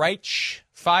Frank Reich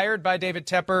fired by David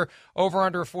Tepper. Over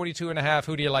under 42.5.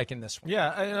 Who do you like in this one?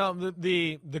 Yeah,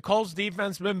 the Colts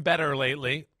defense has been better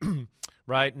lately,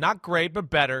 right? Not great, but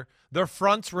better. Their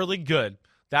front's really good.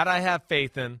 That I have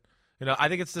faith in. I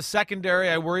think it's the secondary.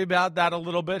 I worry about that a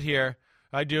little bit here.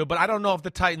 I do, but I don't know if the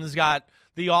Titans got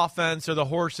the offense or the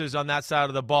horses on that side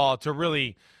of the ball to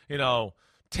really,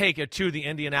 take it to the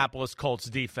Indianapolis Colts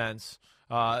defense.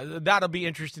 That'll be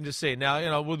interesting to see.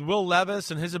 Now, with Will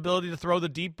Levis and his ability to throw the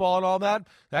deep ball and all that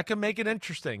can make it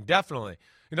interesting, definitely.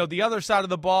 The other side of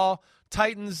the ball,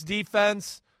 Titans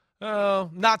defense,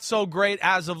 not so great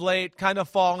as of late, kind of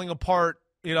falling apart,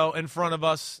 in front of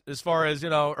us as far as,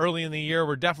 early in the year.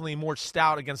 We're definitely more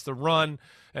stout against the run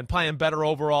and playing better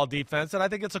overall defense. And I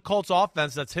think it's a Colts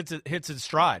offense that hits its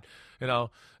stride.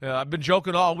 I've been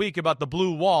joking all week about the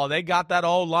blue wall. They got that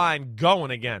O-line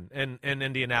going again in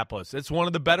Indianapolis. It's one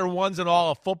of the better ones in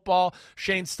all of football.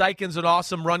 Shane Steichen's an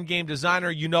awesome run game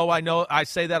designer. I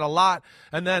say that a lot.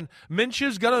 And then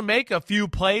Minshew's going to make a few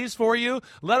plays for you,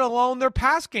 let alone their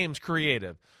pass game's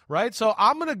creative. Right? So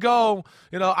I'm going to go,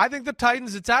 I think the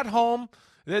Titans, it's at home.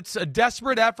 It's a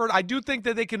desperate effort. I do think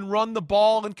that they can run the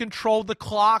ball and control the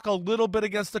clock a little bit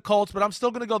against the Colts, but I'm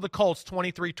still going to go the Colts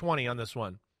 23-20 on this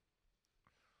one.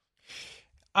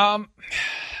 I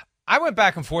went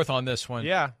back and forth on this one.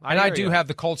 Yeah. I do have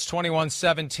the Colts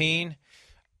 21-17.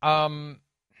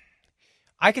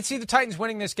 I could see the Titans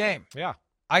winning this game. Yeah.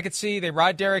 I could see they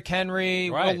ride Derrick Henry,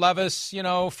 right. Will Levis,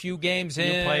 a few games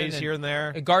in. Plays here and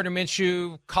there. Gardner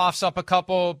Minshew coughs up a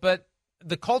couple, but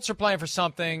the Colts are playing for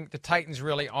something the Titans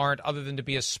really aren't, other than to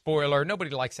be a spoiler.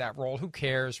 Nobody likes that role. Who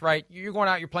cares, right? You're going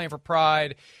out, you're playing for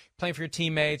pride, playing for your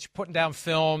teammates, you're putting down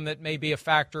film that may be a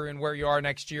factor in where you are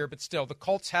next year, but still, the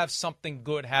Colts have something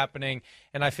good happening,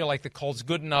 and I feel like the Colts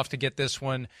good enough to get this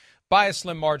one by a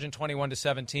slim margin,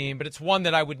 21-17, but it's one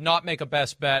that I would not make a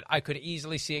best bet. I could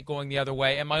easily see it going the other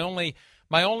way. And my only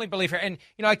belief here, and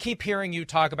I keep hearing you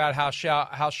talk about how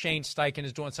Shane Steichen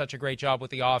is doing such a great job with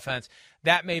the offense.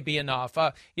 That may be enough.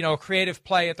 A creative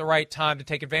play at the right time to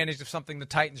take advantage of something the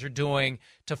Titans are doing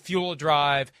to fuel a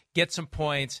drive, get some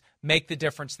points, make the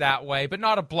difference that way, but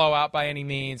not a blowout by any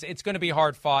means. It's going to be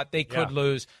hard fought. They could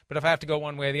lose, but if I have to go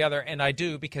one way or the other, and I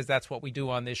do, because that's what we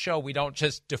do on this show, we don't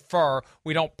just defer,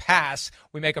 we don't pass,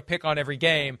 we make a pick on every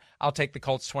game. I'll take the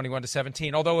Colts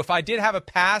 21-17. Although if I did have a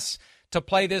pass to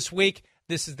play this week,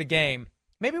 this is the game.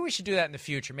 Maybe we should do that in the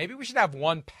future. Maybe we should have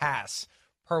one pass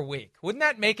per week. Wouldn't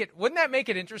that make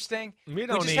it interesting? We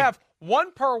just have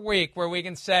one per week where we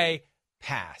can say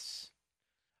pass.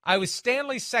 I was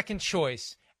Stanley's second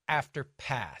choice after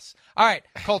pass. All right,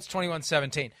 Colts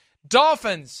 21-17.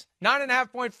 Dolphins,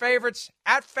 9.5-point favorites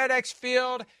at FedEx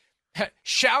Field.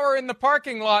 Shower in the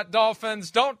parking lot,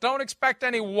 Dolphins. Don't expect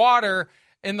any water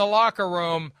in the locker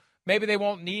room. Maybe they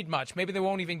won't need much. Maybe they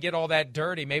won't even get all that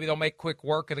dirty. Maybe they'll make quick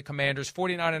work of the Commanders.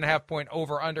 49.5-point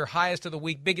over-under, highest of the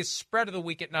week, biggest spread of the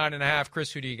week at 9.5.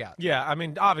 Chris, who do you got? Yeah, I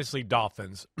mean, obviously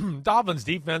Dolphins. Dolphins'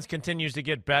 defense continues to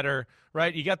get better,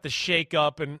 right? You got the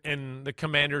shake-up in the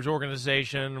Commanders'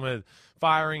 organization with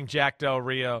firing Jack Del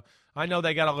Rio. I know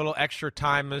they got a little extra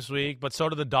time this week, but so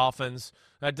do the Dolphins.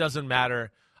 That doesn't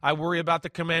matter. I worry about the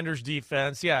Commanders'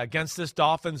 defense. Yeah, against this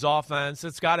Dolphins offense,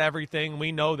 it's got everything.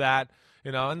 We know that.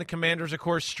 And the Commanders, of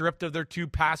course, stripped of their two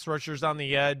pass rushers on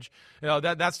the edge.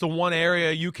 That's the one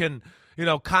area you can,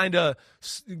 kind of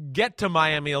get to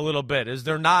Miami a little bit, is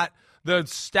they're not the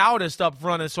stoutest up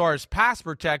front as far as pass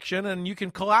protection, and you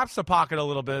can collapse the pocket a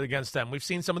little bit against them. We've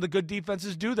seen some of the good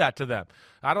defenses do that to them.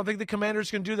 I don't think the Commanders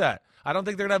can do that. I don't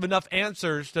think they're going to have enough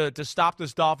answers to stop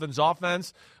this Dolphins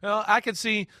offense. I could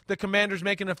see the Commanders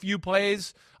making a few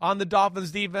plays on the Dolphins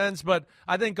defense, but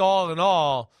I think all in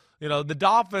all, the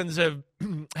Dolphins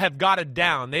have got it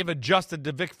down. They've adjusted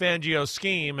to Vic Fangio's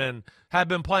scheme and have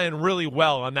been playing really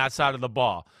well on that side of the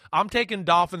ball. I'm taking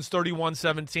Dolphins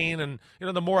 31-17, and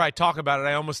the more I talk about it,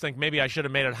 I almost think maybe I should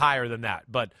have made it higher than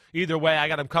that. But either way, I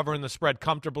got them covering the spread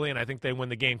comfortably, and I think they win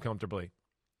the game comfortably.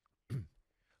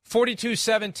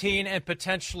 42-17, and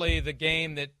potentially the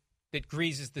game that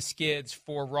greases the skids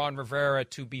for Ron Rivera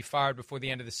to be fired before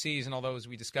the end of the season, although, as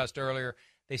we discussed earlier,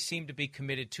 they seem to be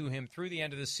committed to him through the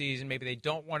end of the season. Maybe they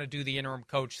don't want to do the interim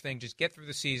coach thing. Just get through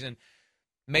the season,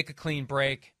 make a clean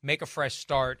break, make a fresh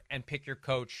start, and pick your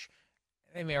coach.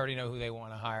 They may already know who they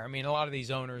want to hire. I mean, a lot of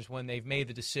these owners, when they've made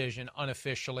the decision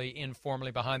unofficially,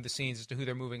 informally, behind the scenes as to who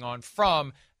they're moving on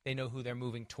from, they know who they're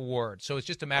moving toward. So it's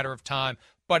just a matter of time.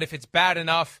 But if it's bad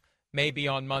enough, maybe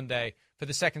on Monday, for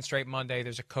the second straight Monday,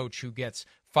 there's a coach who gets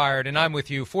fired. And I'm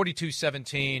with you,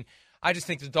 42-17. I just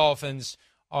think the Dolphins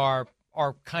are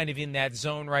kind of in that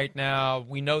zone right now.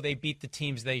 We know they beat the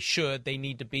teams they should. They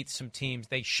need to beat some teams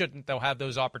they shouldn't. They'll have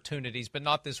those opportunities, but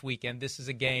not this weekend. This is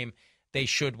a game they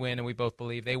should win, and we both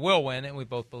believe they will win, and we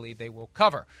both believe they will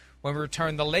cover. When we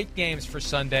return, the late games for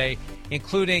Sunday,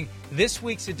 including this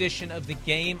week's edition of the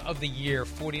Game of the Year,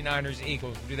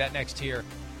 49ers-Eagles. We'll do that next here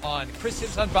on Chris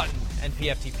Hibbs Unbuttoned and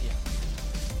PFTPM.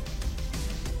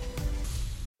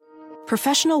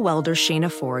 Professional welder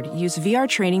Shayna Ford used VR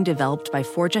training developed by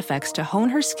ForgeFX to hone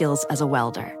her skills as a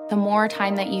welder. The more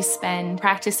time that you spend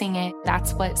practicing it,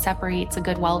 that's what separates a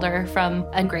good welder from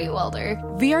a great welder.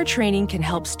 VR training can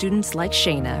help students like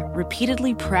Shayna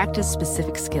repeatedly practice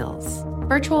specific skills.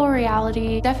 Virtual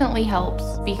reality definitely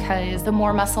helps because the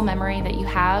more muscle memory that you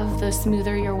have, the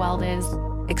smoother your weld is.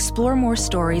 Explore more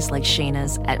stories like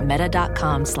Shayna's at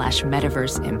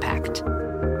meta.com/metaverseimpact.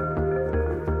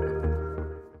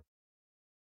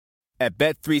 At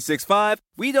Bet365,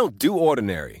 we don't do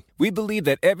ordinary. We believe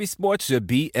that every sport should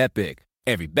be epic.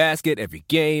 Every basket, every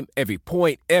game, every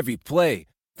point, every play.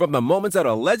 From the moments that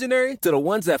are legendary to the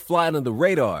ones that fly under the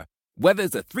radar. Whether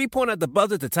it's a three-pointer at the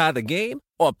buzzer to tie the game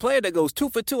or a player that goes 2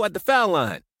 for 2 at the foul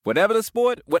line. Whatever the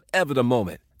sport, whatever the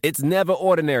moment. It's never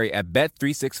ordinary at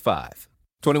Bet365.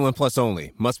 21 plus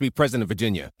only. Must be present in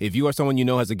Virginia. If you or someone you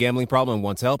know has a gambling problem and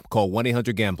wants help, call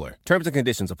 1-800-GAMBLER. Terms and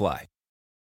conditions apply.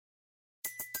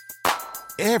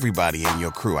 Everybody in your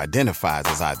crew identifies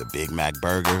as either Big Mac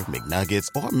Burger, McNuggets,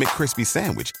 or McCrispy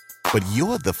Sandwich. But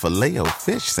you're the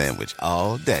Filet-O-Fish Sandwich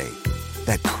all day.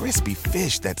 That crispy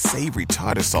fish, that savory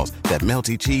tartar sauce, that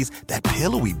melty cheese, that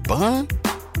pillowy bun.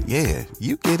 Yeah,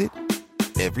 you get it.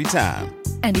 Every time.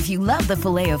 And if you love the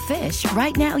Filet-O-Fish,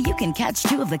 right now you can catch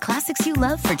two of the classics you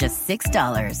love for just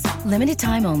 $6. Limited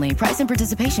time only. Price and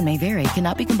participation may vary.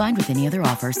 Cannot be combined with any other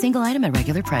offer. Single item at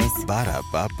regular price.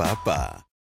 Ba-da-ba-ba-ba.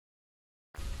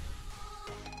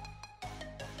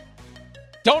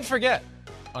 Don't forget,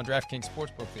 on DraftKings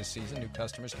Sportsbook this season, new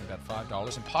customers can bet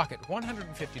 $5 and pocket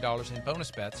 $150 in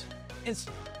bonus bets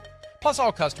instantly. Plus,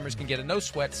 all customers can get a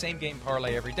no-sweat same-game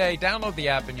parlay every day. Download the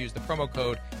app and use the promo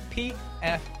code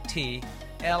PFTLIVE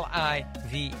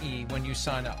when you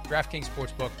sign up. DraftKings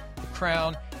Sportsbook, the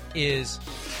crown is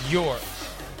yours.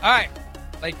 All right,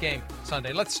 late game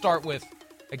Sunday. Let's start with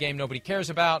a game nobody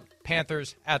cares about,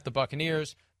 Panthers at the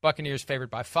Buccaneers. Buccaneers favored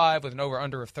by 5 with an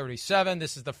over-under of 37.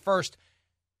 This is the first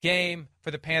game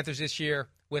for the Panthers this year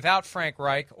without Frank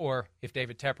Reich, or if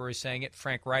David Tepper is saying it,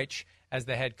 Frank Reich as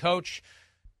the head coach.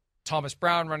 Thomas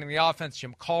Brown running the offense,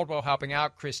 Jim Caldwell helping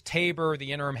out, Chris Tabor,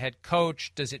 the interim head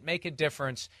coach. Does it make a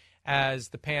difference as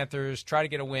the Panthers try to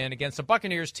get a win against a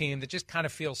Buccaneers team that just kind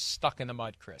of feels stuck in the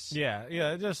mud, Chris?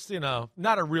 Yeah, just,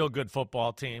 not a real good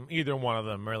football team, either one of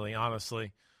them, really,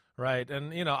 honestly, right?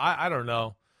 And, I don't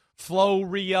know. Flo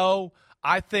Rio,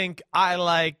 I think I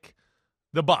like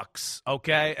the Bucs,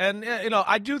 okay? And,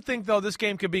 I do think, though, this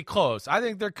game could be close. I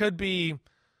think there could be,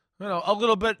 a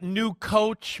little bit new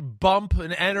coach bump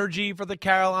and energy for the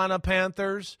Carolina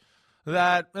Panthers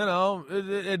that,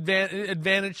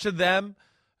 advantage to them.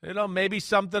 Maybe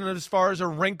something as far as a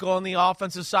wrinkle on the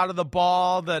offensive side of the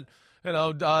ball that,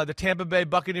 the Tampa Bay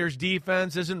Buccaneers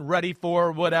defense isn't ready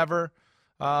for, whatever.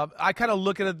 I kind of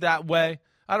look at it that way.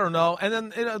 I don't know. And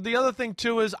then the other thing,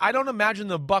 too, is I don't imagine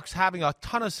the Bucs having a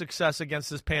ton of success against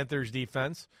this Panthers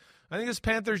defense. I think this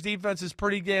Panthers defense is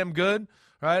pretty damn good,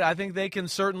 right? I think they can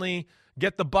certainly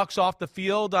get the Bucs off the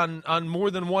field on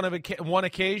more than one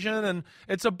occasion. And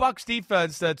it's a Bucs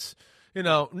defense that's,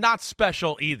 not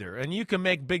special either. And you can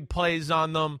make big plays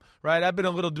on them, right? I've been a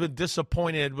little bit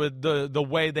disappointed with the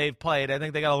way they've played. I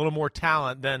think they got a little more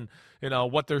talent than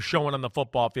what they're showing on the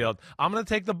football field. I'm going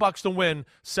to take the Bucs to win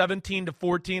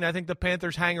 17-14. I think the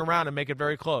Panthers hang around and make it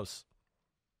very close.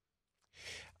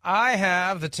 I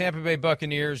have the Tampa Bay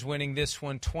Buccaneers winning this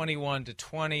one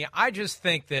 21-20. I just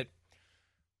think that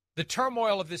the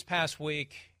turmoil of this past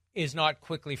week is not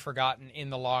quickly forgotten in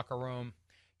the locker room.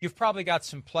 You've probably got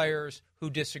some players who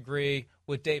disagree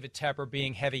with David Tepper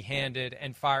being heavy-handed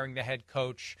and firing the head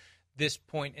coach this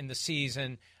point in the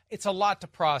season. It's a lot to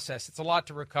process. It's a lot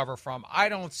to recover from. I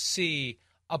don't see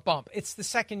a bump. It's the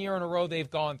second year in a row they've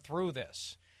gone through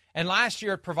this. And last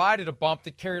year it provided a bump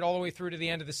that carried all the way through to the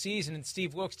end of the season, and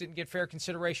Steve Wilks didn't get fair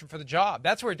consideration for the job.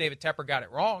 That's where David Tepper got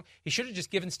it wrong. He should have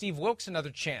just given Steve Wilks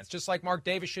another chance, just like Mark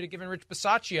Davis should have given Rich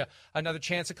Bisaccia another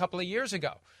chance a couple of years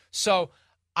ago. So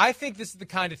I think this is the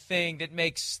kind of thing that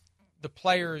makes the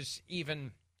players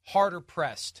even harder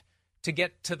pressed to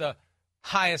get to the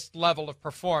highest level of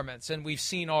performance. And we've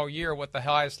seen all year what the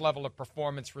highest level of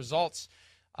performance results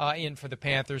in for the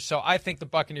Panthers. So I think the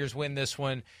Buccaneers win this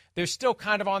one. They're still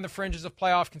kind of on the fringes of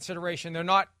playoff consideration. They're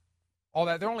not all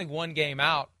that. They're only one game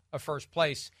out of first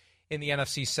place in the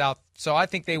NFC South. So I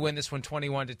think they win this one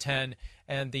 21-10.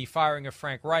 And the firing of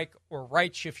Frank Reich, or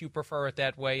Reich if you prefer it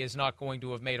that way, is not going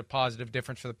to have made a positive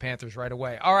difference for the Panthers right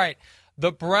away. All right,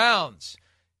 the Browns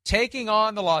taking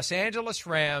on the Los Angeles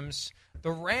Rams.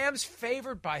 The Rams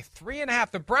favored by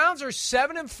 3.5. The Browns are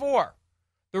 7-4.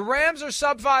 The Rams are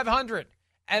sub 500.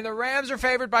 And the Rams are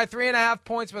favored by 3.5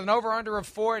 points with an over-under of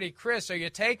 40. Chris, are you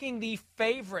taking the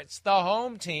favorites, the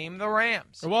home team, the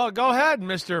Rams? Well, go ahead,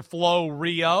 Mr. Flo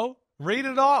Rio. Read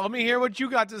it all. Let me hear what you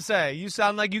got to say. You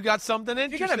sound like you got something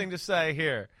interesting to say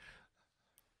here.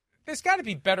 There's got to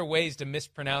be better ways to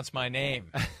mispronounce my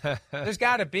name. There's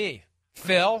got to be.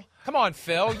 Phil. Come on,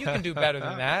 Phil. You can do better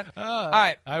than that. All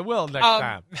right. I will next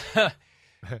time.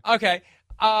 Okay.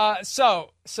 So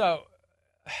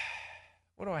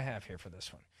what do I have here for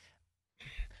this one?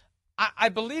 I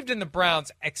believed in the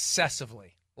Browns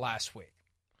excessively last week.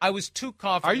 I was too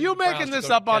confident. Are you making this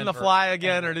up on the fly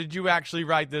again, or did you actually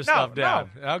write this stuff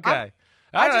down? No. Okay.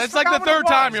 I don't know. It's like the third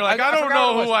time you're like, I don't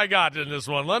know who I got in this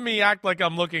one. Let me act like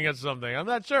I'm looking at something. I'm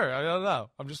not sure. I don't know.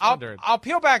 I'm just wondering. I'll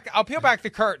peel back the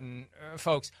curtain,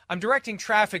 folks. I'm directing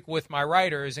traffic with my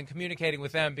writers and communicating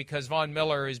with them because Von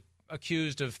Miller is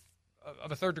accused of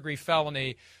a third-degree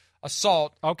felony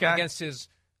assault against his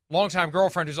longtime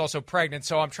girlfriend who's also pregnant.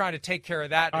 So I'm trying to take care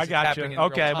of that. I got you.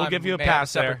 Okay, we'll give you a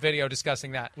pass there. Separate video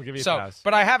discussing that. We'll give you a pass.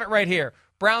 But I have it right here.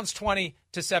 Browns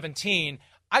 20-17.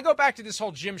 I go back to this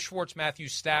whole Jim Schwartz, Matthew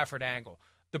Stafford angle.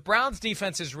 The Browns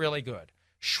defense is really good.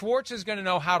 Schwartz is going to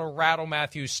know how to rattle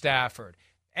Matthew Stafford.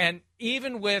 And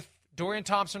even with Dorian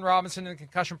Thompson-Robinson in the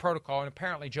concussion protocol, and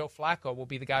apparently Joe Flacco will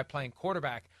be the guy playing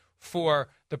quarterback for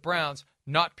the Browns,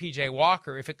 not P.J.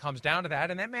 Walker, if it comes down to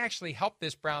that. And that may actually help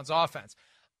this Browns offense.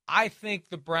 I think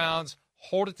the Browns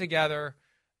hold it together.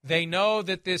 They know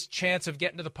that this chance of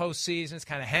getting to the postseason is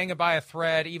kind of hanging by a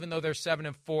thread, even though they're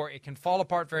 7-4. It can fall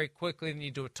apart very quickly. They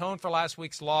need to atone for last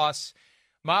week's loss.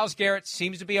 Myles Garrett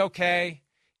seems to be okay.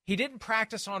 He didn't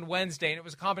practice on Wednesday, and it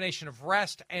was a combination of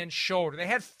rest and shoulder. They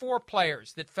had 4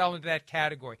 players that fell into that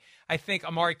category. I think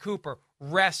Amari Cooper,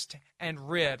 rest and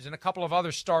ribs, and a couple of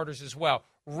other starters as well.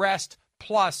 Rest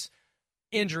plus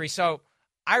injury. So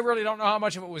I really don't know how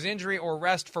much of it was injury or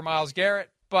rest for Myles Garrett,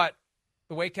 but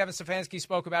the way Kevin Stefanski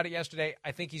spoke about it yesterday,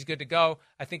 I think he's good to go.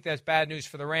 I think that's bad news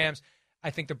for the Rams. I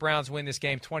think the Browns win this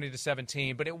game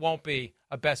 20-17, but it won't be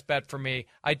a best bet for me.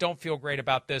 I don't feel great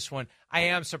about this one. I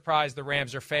am surprised the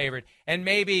Rams are favored, and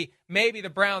maybe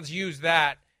the Browns use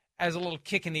that as a little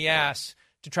kick in the ass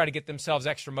to try to get themselves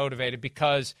extra motivated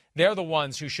because they're the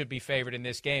ones who should be favored in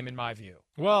this game, in my view.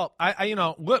 Well,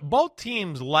 both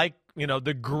teams like,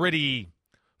 the gritty,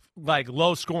 like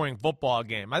low-scoring football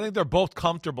game. I think they're both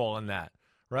comfortable in that,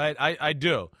 right? I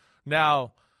do.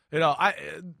 Now,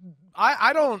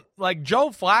 I don't like Joe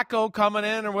Flacco coming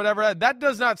in or whatever. That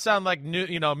does not sound like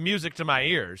music to my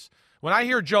ears. When I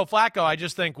hear Joe Flacco, I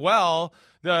just think, well,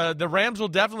 the Rams will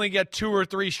definitely get 2 or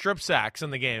 3 strip sacks in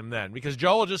the game then because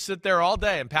Joe will just sit there all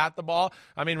day and pat the ball.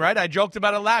 I mean, right? I joked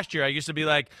about it last year. I used to be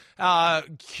like,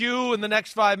 cue in the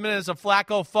next 5 minutes a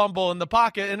Flacco fumble in the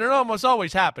pocket, and it almost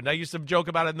always happened. I used to joke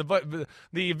about it in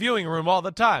the viewing room all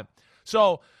the time.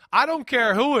 So I don't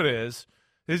care who it is.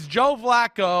 It's Joe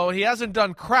Flacco. He hasn't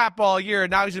done crap all year,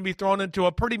 and now he's going to be thrown into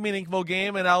a pretty meaningful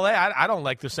game in L.A. I don't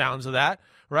like the sounds of that,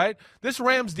 right? This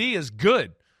Rams D is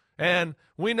good, and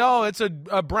we know it's a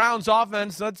Browns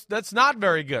offense that's not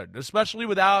very good, especially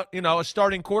without, a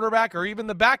starting quarterback or even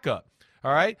the backup,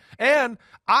 all right? And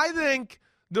I think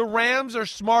the Rams are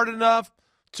smart enough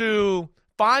to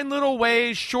find little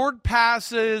ways, short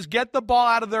passes, get the ball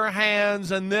out of their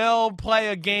hands, and they'll play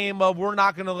a game of we're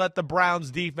not going to let the Browns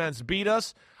defense beat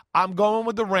us. I'm going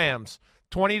with the Rams.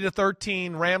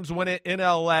 20-13, Rams win it in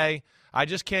L.A. I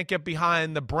just can't get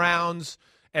behind the Browns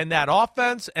and that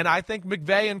offense, and I think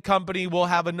McVay and company will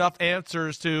have enough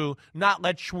answers to not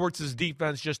let Schwartz's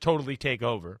defense just totally take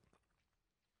over.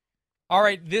 All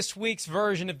right, this week's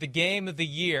version of the game of the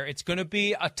year. It's going to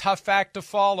be a tough act to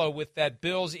follow with that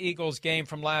Bills-Eagles game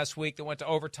from last week that went to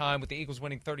overtime with the Eagles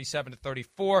winning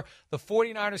 37-34. The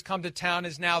 49ers come to town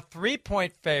as now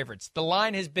 3-point favorites. The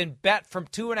line has been bet from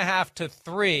 2.5 to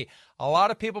 3. A lot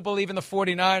of people believe in the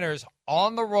 49ers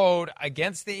on the road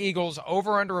against the Eagles,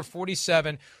 over under of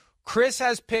 47. Chris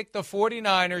has picked the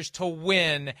 49ers to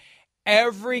win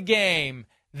every game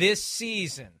this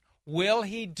season. Will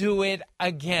he do it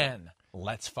again?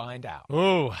 Let's find out.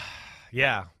 Ooh,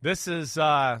 yeah. This is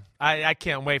I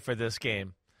can't wait for this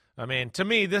game. I mean, to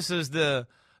me, this is the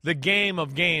game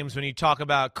of games when you talk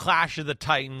about Clash of the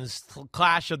Titans,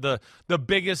 clash of the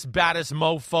biggest, baddest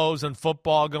mofos in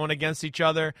football going against each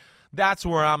other. That's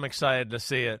where I'm excited to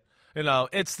see it. You know,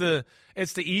 it's the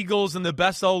Eagles and the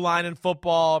best O-line in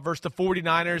football versus the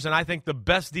 49ers, and I think the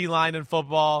best D-line in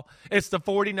football. It's the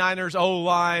 49ers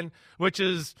O-line, which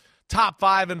is top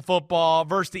 5 in football,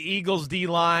 versus the Eagles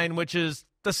D-line, which is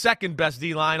the second best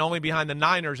D-line, only behind the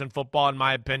Niners in football, in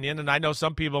my opinion. And I know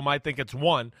some people might think it's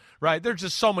one, right? There's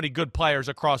just so many good players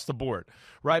across the board,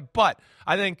 right? But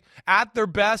I think at their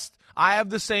best, I have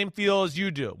the same feel as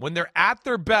you do. When they're at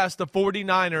their best, the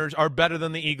 49ers are better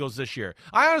than the Eagles this year.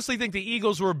 I honestly think the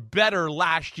Eagles were better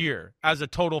last year as a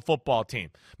total football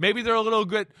team. Maybe they're a little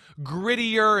bit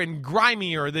grittier and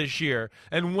grimier this year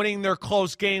and winning their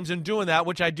close games and doing that,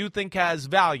 which I do think has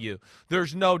value.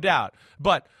 There's no doubt.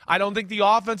 But I don't think the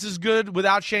offense is good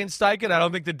without Shane Steichen. I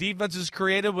don't think the defense is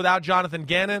creative without Jonathan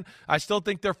Gannon. I still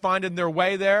think they're finding their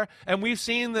way there. And we've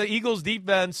seen the Eagles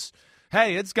defense,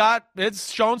 hey,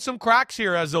 it's shown some cracks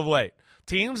here as of late.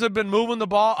 Teams have been moving the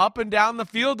ball up and down the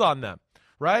field on them,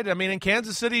 right? I mean, in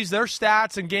Kansas City's, their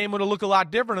stats and game would have looked a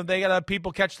lot different if they got to have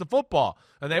people catch the football,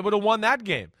 and they would have won that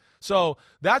game. So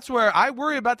that's where I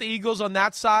worry about the Eagles on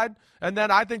that side. And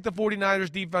then I think the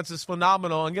 49ers defense is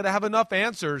phenomenal and going to have enough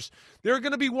answers. They're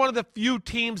going to be one of the few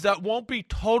teams that won't be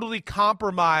totally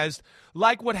compromised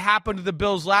like what happened to the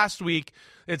Bills last week.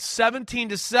 It's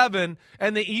 17-7,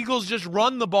 and the Eagles just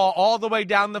run the ball all the way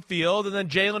down the field, and then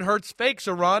Jalen Hurts fakes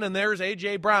a run, and there's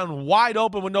A.J. Brown wide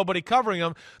open with nobody covering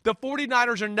him. The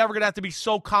 49ers are never going to have to be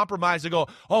so compromised to go,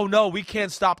 oh, no, we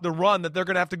can't stop the run, that they're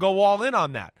going to have to go all in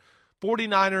on that.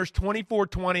 49ers,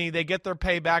 24-20. They get their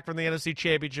payback from the NFC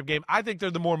Championship game. I think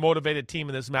they're the more motivated team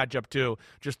in this matchup, too.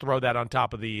 Just throw that on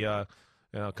top of the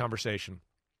conversation.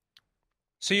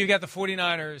 So you got the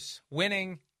 49ers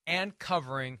winning and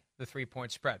covering the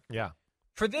 3-point spread. Yeah.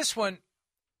 For this one,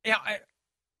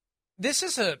 this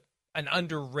is an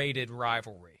underrated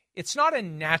rivalry. It's not a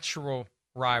natural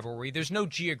rivalry. There's no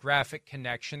geographic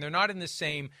connection. They're not in the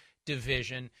same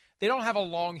division. They don't have a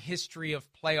long history of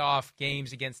playoff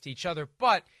games against each other,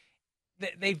 but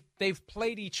they've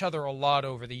played each other a lot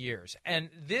over the years. And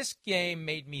this game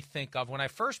made me think of when I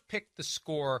first picked the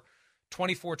score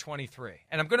 24-23.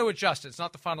 And I'm going to adjust it. It's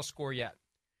not the final score yet.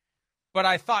 But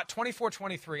I thought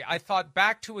 24-23. I thought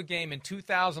back to a game in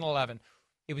 2011.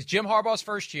 It was Jim Harbaugh's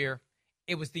first year.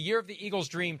 It was the year of the Eagles'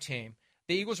 dream team.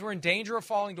 The Eagles were in danger of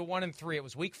falling to 1-3. It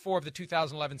was week 4 of the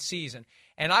 2011 season.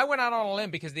 And I went out on a limb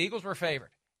because the Eagles were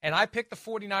favored. And I picked the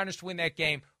 49ers to win that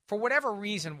game. For whatever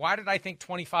reason, why did I think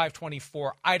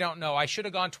 25-24? I don't know. I should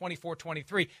have gone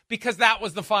 24-23 because that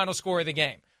was the final score of the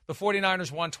game. The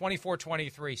 49ers won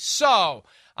 24-23. So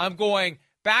I'm going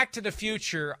back to the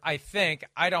future, I think.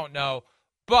 I don't know.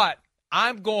 But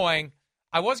I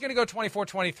was going to go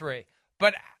 24-23.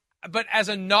 But as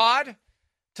a nod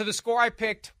to the score I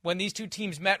picked when these two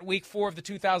teams met week 4 of the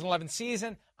 2011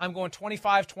 season, I'm going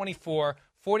 25-24.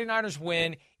 49ers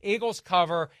win, Eagles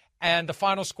cover, and the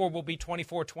final score will be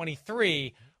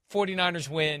 24-23. 49ers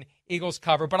win, Eagles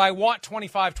cover. But I want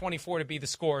 25-24 to be the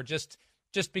score just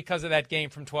because of that game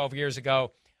from 12 years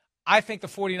ago. I think the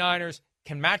 49ers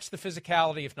can match the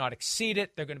physicality, if not exceed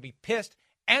it. They're going to be pissed,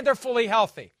 and they're fully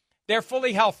healthy. They're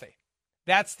fully healthy.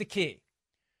 That's the key.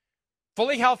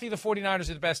 Fully healthy, the 49ers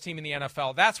are the best team in the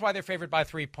NFL. That's why they're favored by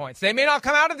 3 points. They may not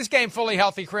come out of this game fully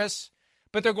healthy, Chris,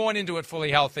 but they're going into it fully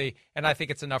healthy, and I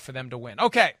think it's enough for them to win.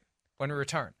 Okay, when we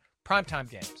return, primetime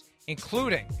games,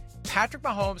 including Patrick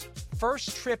Mahomes'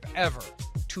 first trip ever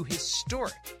to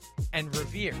historic and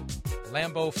revered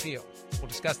Lambeau Field. We'll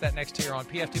discuss that next here on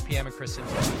PF2PM and Chris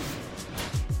Sims.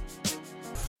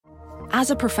 As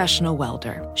a professional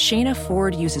welder, Shayna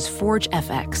Ford uses Forge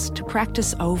FX to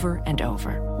practice over and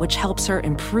over, which helps her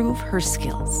improve her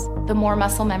skills. The more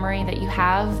muscle memory that you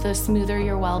have, the smoother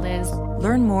your weld is.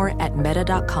 Learn more at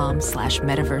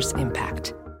meta.com/metaverse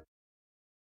impact.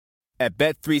 At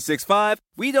Bet365,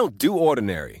 we don't do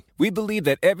ordinary. We believe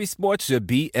that every sport should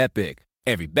be epic.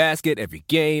 Every basket, every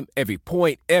game, every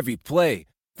point, every play.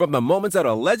 From the moments that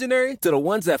are legendary to the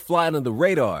ones that fly under the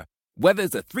radar. Whether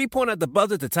it's a three-pointer at the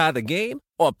buzzer to tie the game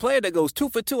or a player that goes 2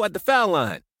 for 2 at the foul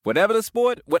line. Whatever the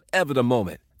sport, whatever the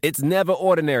moment. It's never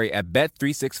ordinary at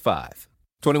Bet365.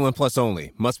 21 plus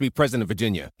only. Must be present in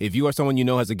Virginia. If you or someone you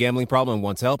know has a gambling problem and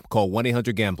wants help, call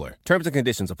 1-800-GAMBLER. Terms and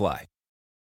conditions apply.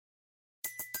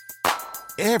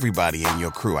 Everybody in your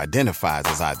crew identifies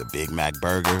as either Big Mac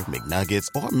Burger, McNuggets,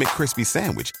 or McCrispy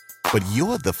Sandwich. But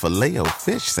you're the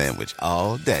Filet-O-Fish Sandwich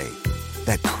all day.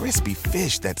 That crispy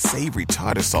fish, that savory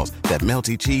tartar sauce, that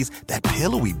melty cheese, that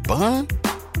pillowy bun.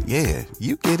 Yeah,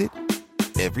 you get it.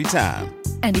 Every time.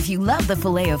 And if you love the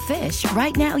Filet-O-Fish,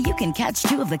 right now you can catch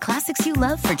 2 of the classics you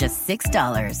love for just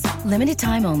 $6. Limited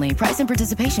time only. Price and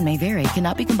participation may vary.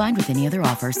 Cannot be combined with any other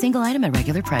offer. Single item at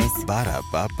regular price.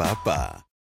 Ba-da-ba-ba-ba.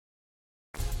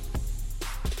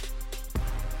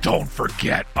 Don't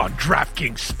forget, on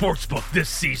DraftKings Sportsbook this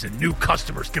season, new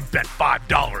customers can bet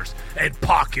 $5 and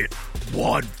pocket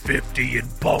 $150 in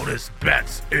bonus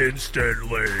bets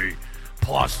instantly.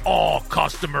 Plus, all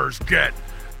customers get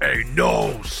a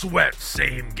no-sweat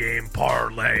same-game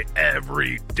parlay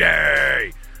every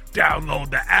day.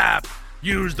 Download the app.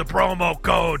 Use the promo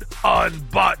code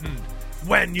UNBUTTONED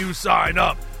when you sign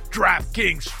up.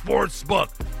 DraftKings Sportsbook.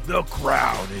 The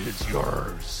crown is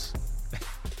yours.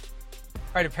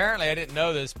 All right, apparently I didn't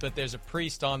know this, but there's a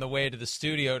priest on the way to the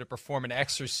studio to perform an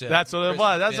exorcism. That's what it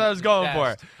was. That's what I was going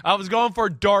for. I was going for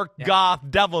dark, goth,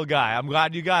 devil guy. I'm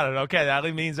glad you got it. Okay, that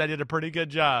means I did a pretty good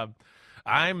job.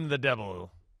 I'm the devil.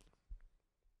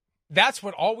 That's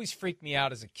what always freaked me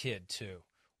out as a kid, too.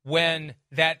 When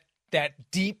that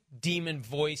deep demon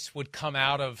voice would come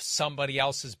out of somebody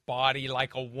else's body,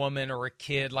 like a woman or a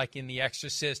kid, like in The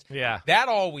Exorcist. Yeah. That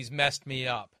always messed me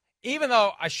up. Even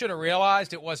though I should have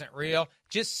realized it wasn't real,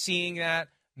 just seeing that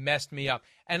messed me up.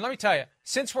 And let me tell you,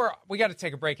 since we got to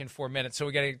take a break in 4 minutes, so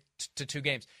we got to 2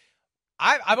 games.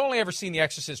 I've only ever seen The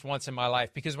Exorcist once in my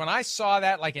life, because when I saw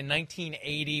that, like in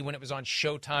 1980, when it was on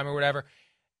Showtime or whatever,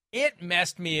 it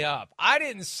messed me up. I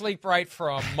didn't sleep right for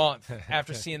a month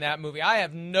after seeing that movie. I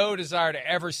have no desire to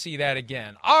ever see that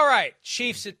again. All right,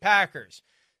 Chiefs at Packers.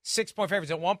 6-point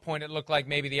favorites. At one point, it looked like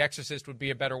maybe The Exorcist would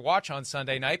be a better watch on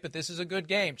Sunday night, but this is a good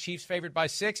game. Chiefs favored by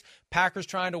 6. Packers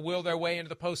trying to will their way into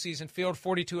the postseason field.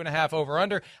 42.5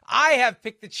 over-under. I have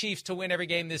picked the Chiefs to win every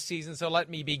game this season, so let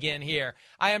me begin here.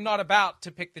 I am not about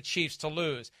to pick the Chiefs to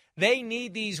lose. They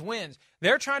need these wins.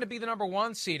 They're trying to be the number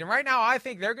 1 seed, and right now I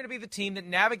think they're going to be the team that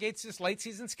navigates this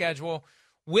late-season schedule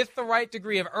with the right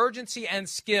degree of urgency and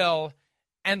skill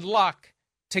and luck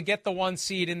to get the 1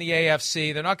 seed in the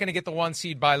AFC. They're not going to get the 1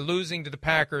 seed by losing to the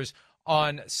Packers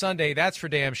on Sunday. That's for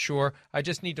damn sure. I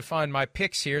just need to find my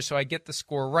picks here so I get the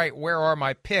score right. Where are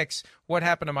my picks? What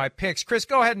happened to my picks? Chris,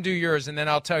 go ahead and do yours, and then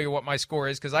I'll tell you what my score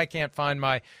is, because I can't find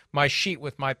my sheet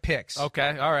with my picks.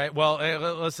 Okay, all right. Well,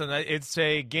 listen, it's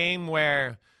a game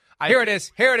where Here it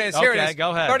is. Okay,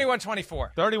 go ahead.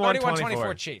 31-24.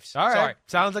 31-24 Chiefs. All right. Sorry.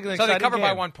 Sounds like an exciting game. So they cover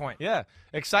by 1 point. Yeah.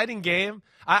 Exciting game.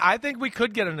 I think we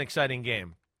could get an exciting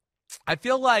game. I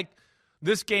feel like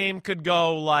this game could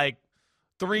go like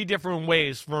 3 different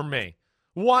ways for me.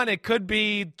 One, it could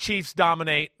be Chiefs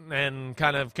dominate and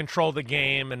kind of control the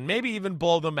game and maybe even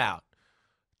blow them out.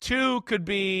 2 could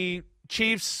be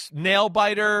Chiefs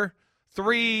nail-biter.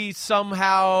 3,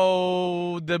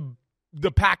 somehow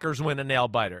the Packers win a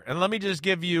nail-biter. And let me just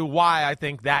give you why I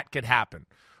think that could happen.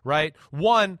 Right?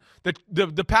 1,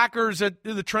 the Packers,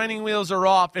 the training wheels are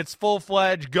off. It's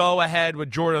full-fledged go ahead with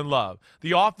Jordan Love.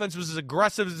 The offense was as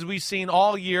aggressive as we've seen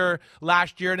all year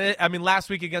last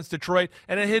week against Detroit,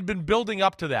 and it had been building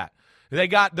up to that.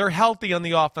 They're healthy on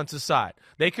the offensive side.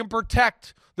 They can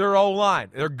protect their O-line.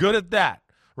 They're good at that,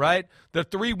 right? The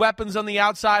 3 weapons on the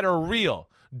outside are real.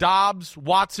 Dobbs,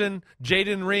 Watson,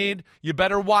 Jaden Reed, you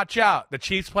better watch out. The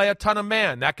Chiefs play a ton of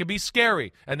man. That could be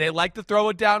scary, and they like to throw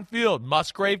it downfield.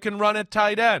 Musgrave can run at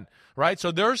tight end, right? So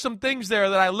there are some things there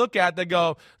that I look at that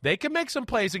go, they can make some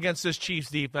plays against this Chiefs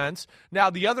defense. Now,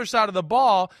 the other side of the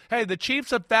ball, hey, the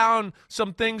Chiefs have found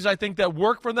some things I think that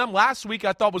work for them. Last week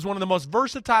I thought was one of the most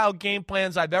versatile game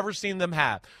plans I've ever seen them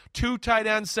have. 2 tight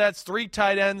end sets, 3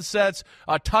 tight end sets,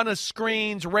 a ton of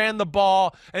screens, ran the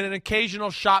ball, and an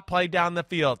occasional shot play down the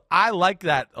field. I like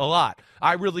that a lot.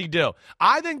 I really do.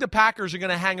 I think the Packers are going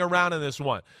to hang around in this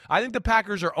one. I think the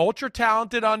Packers are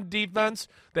ultra-talented on defense.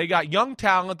 They got young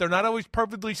talent. They're not always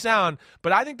perfectly sound,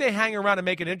 but I think they hang around and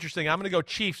make it interesting. I'm going to go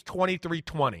Chiefs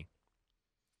 23-20.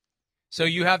 So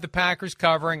you have the Packers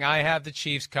covering. I have the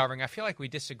Chiefs covering. I feel like we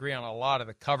disagree on a lot of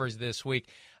the covers this week.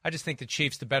 I just think the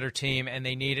Chiefs the better team, and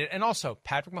they need it. And also,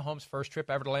 Patrick Mahomes' first trip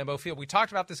ever to Lambeau Field. We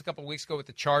talked about this a couple of weeks ago with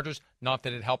the Chargers. Not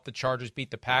that it helped the Chargers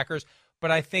beat the Packers,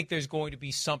 but I think there's going to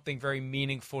be something very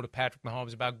meaningful to Patrick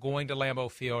Mahomes about going to Lambeau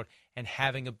Field and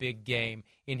having a big game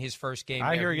in his first game.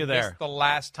 I hear you there. This is the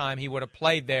last time he would have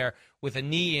played there with a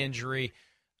knee injury.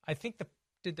 I think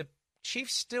did the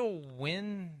Chiefs still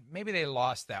win? Maybe they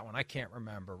lost that one. I can't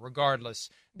remember.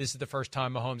 Regardless, this is the first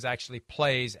time Mahomes actually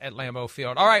plays at Lambeau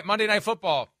Field. All right, Monday Night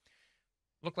Football.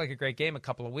 Looked like a great game a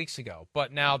couple of weeks ago,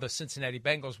 but now the Cincinnati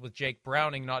Bengals with Jake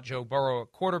Browning, not Joe Burrow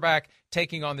at quarterback,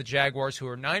 taking on the Jaguars, who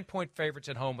are 9-point favorites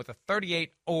at home with a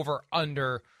 38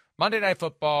 over-under. Monday Night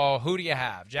Football, who do you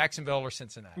have, Jacksonville or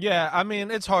Cincinnati? Yeah, I mean,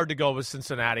 it's hard to go with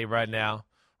Cincinnati right now,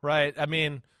 right? I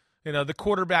mean, the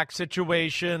quarterback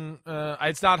situation,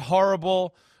 it's not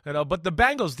horrible, but the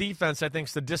Bengals defense, I think,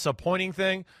 is the disappointing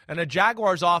thing, and the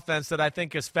Jaguars offense that I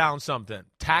think has found something.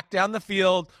 Tack down the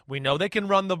field. We know they can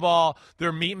run the ball.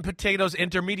 Their meat and potatoes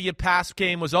intermediate pass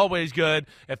game was always good.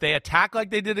 If they attack like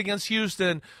they did against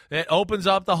Houston, it opens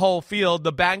up the whole field.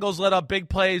 The Bengals let up big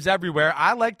plays everywhere.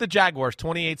 I like the Jaguars,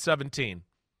 28-17.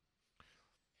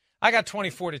 I got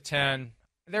 24-10.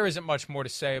 There isn't much more to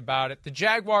say about it. The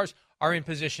Jaguars are in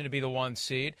position to be the 1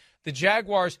 seed. The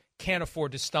Jaguars can't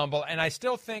afford to stumble, and I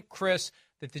still think, Chris,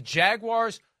 that the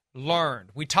Jaguars learned.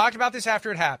 We talked about this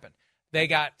after it happened. They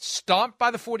got stomped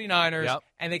by the 49ers,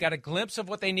 and they got a glimpse of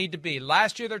what they need to be.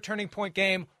 Last year, their turning point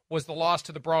game was the loss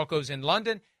to the Broncos in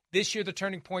London. This year, the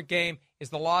turning point game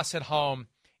is the loss at home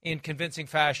in convincing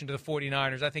fashion to the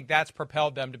 49ers. I think that's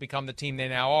propelled them to become the team they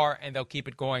now are, and they'll keep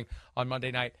it going on Monday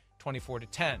night,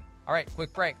 24-10. All right,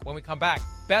 quick break. When we come back,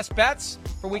 best bets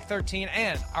for Week 13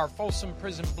 and our Folsom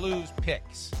Prison Blues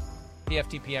picks.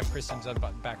 PFTPM, Chris Sims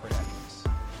Unbuttoned, back right after this.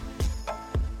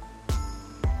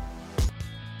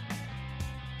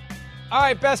 All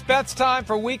right, best bets time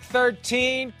for Week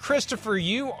 13. Christopher,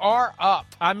 you are up.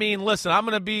 I mean, listen, I'm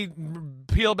going to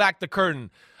peel back the curtain.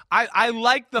 I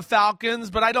like the Falcons,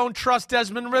 but I don't trust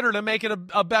Desmond Ridder to make it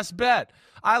a best bet.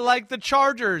 I like the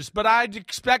Chargers, but I'd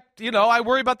expect, I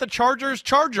worry about the Chargers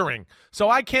chargering, so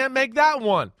I can't make that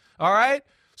one. All right?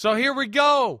 So here we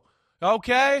go.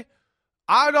 Okay?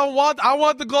 I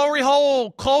want the glory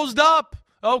hole closed up.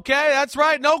 Okay? That's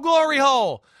right. No glory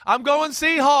hole. I'm going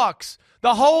Seahawks.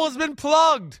 The hole has been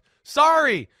plugged.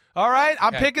 Sorry. All right?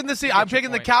 I'm picking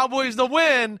the Cowboys to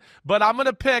win, but I'm going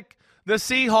to pick the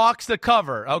Seahawks to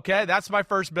cover. Okay? That's my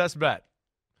first best bet.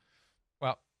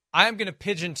 I'm going to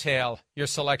pigeon-tail your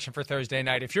selection for Thursday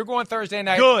night. If you're going Thursday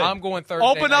night, good. I'm going Thursday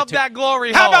night. Open up too. that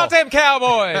glory How hole. about them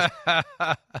Cowboys?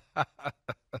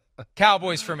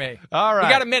 Cowboys for me. All right. We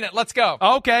got a minute. Let's go.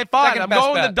 Okay, fine. Second I'm best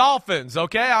going bet. the Dolphins,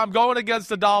 okay? I'm going against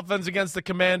the Dolphins, against the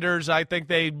Commanders. I think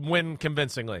they win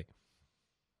convincingly.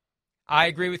 I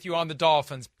agree with you on the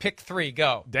Dolphins. Pick 3.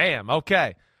 Go. Damn,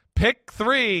 okay. Pick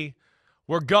 3.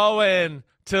 We're going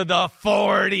to the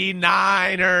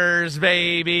 49ers,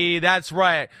 baby. That's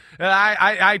right.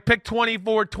 I picked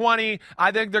 24-20.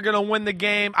 I think they're going to win the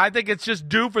game. I think it's just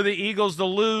due for the Eagles to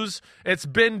lose. It's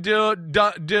been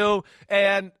due,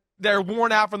 and they're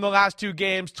worn out from the last 2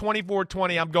 games.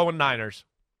 24-20, I'm going Niners.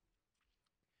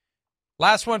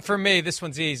 Last one for me. This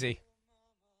one's easy.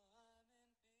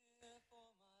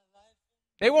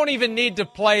 They won't even need to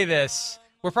play this.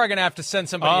 We're probably going to have to send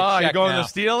somebody a check you're going now.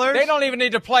 to the Steelers? They don't even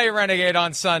need to play Renegade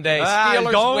on Sunday.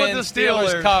 Steelers going win, with the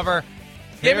Steelers. cover.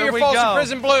 Give me your Folsom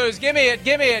Prison Blues. Give me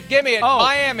it. Oh,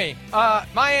 Miami.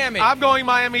 Miami. I'm going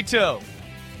Miami, too. All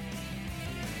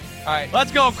right.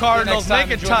 Let's go, Cardinals.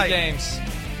 Make it tight. Games.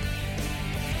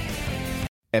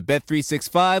 At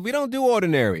Bet365, we don't do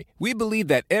ordinary. We believe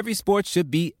that every sport should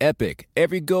be epic.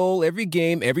 Every goal, every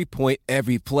game, every point,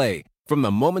 every play. From the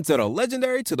moments that are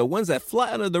legendary to the ones that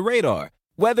fly under the radar.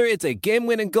 Whether it's a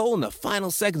game-winning goal in the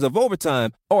final seconds of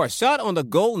overtime or a shot on the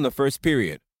goal in the first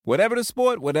period. Whatever the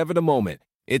sport, whatever the moment.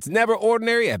 It's never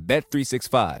ordinary at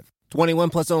Bet365. 21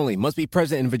 plus only. Must be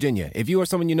present in Virginia. If you or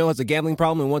someone you know has a gambling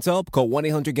problem and wants help, call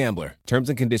 1-800-GAMBLER. Terms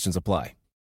and conditions apply.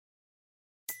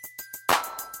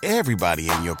 Everybody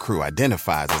in your crew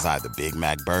identifies as either Big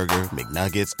Mac Burger,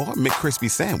 McNuggets, or McCrispy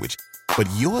Sandwich. But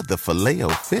you're the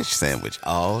Filet-O-Fish Sandwich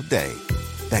all day.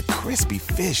 That crispy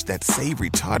fish, that savory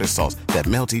tartar sauce, that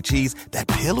melty cheese, that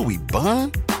pillowy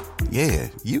bun. Yeah,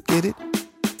 you get it.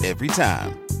 Every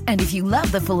time. And if you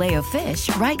love the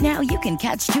Filet-O-Fish, right now you can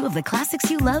catch 2 of the classics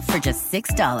you love for just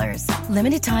 $6.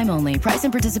 Limited time only. Price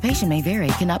and participation may vary.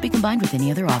 Cannot be combined with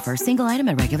any other offer. Single item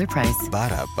at regular price.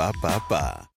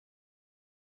 Ba-da-ba-ba-ba.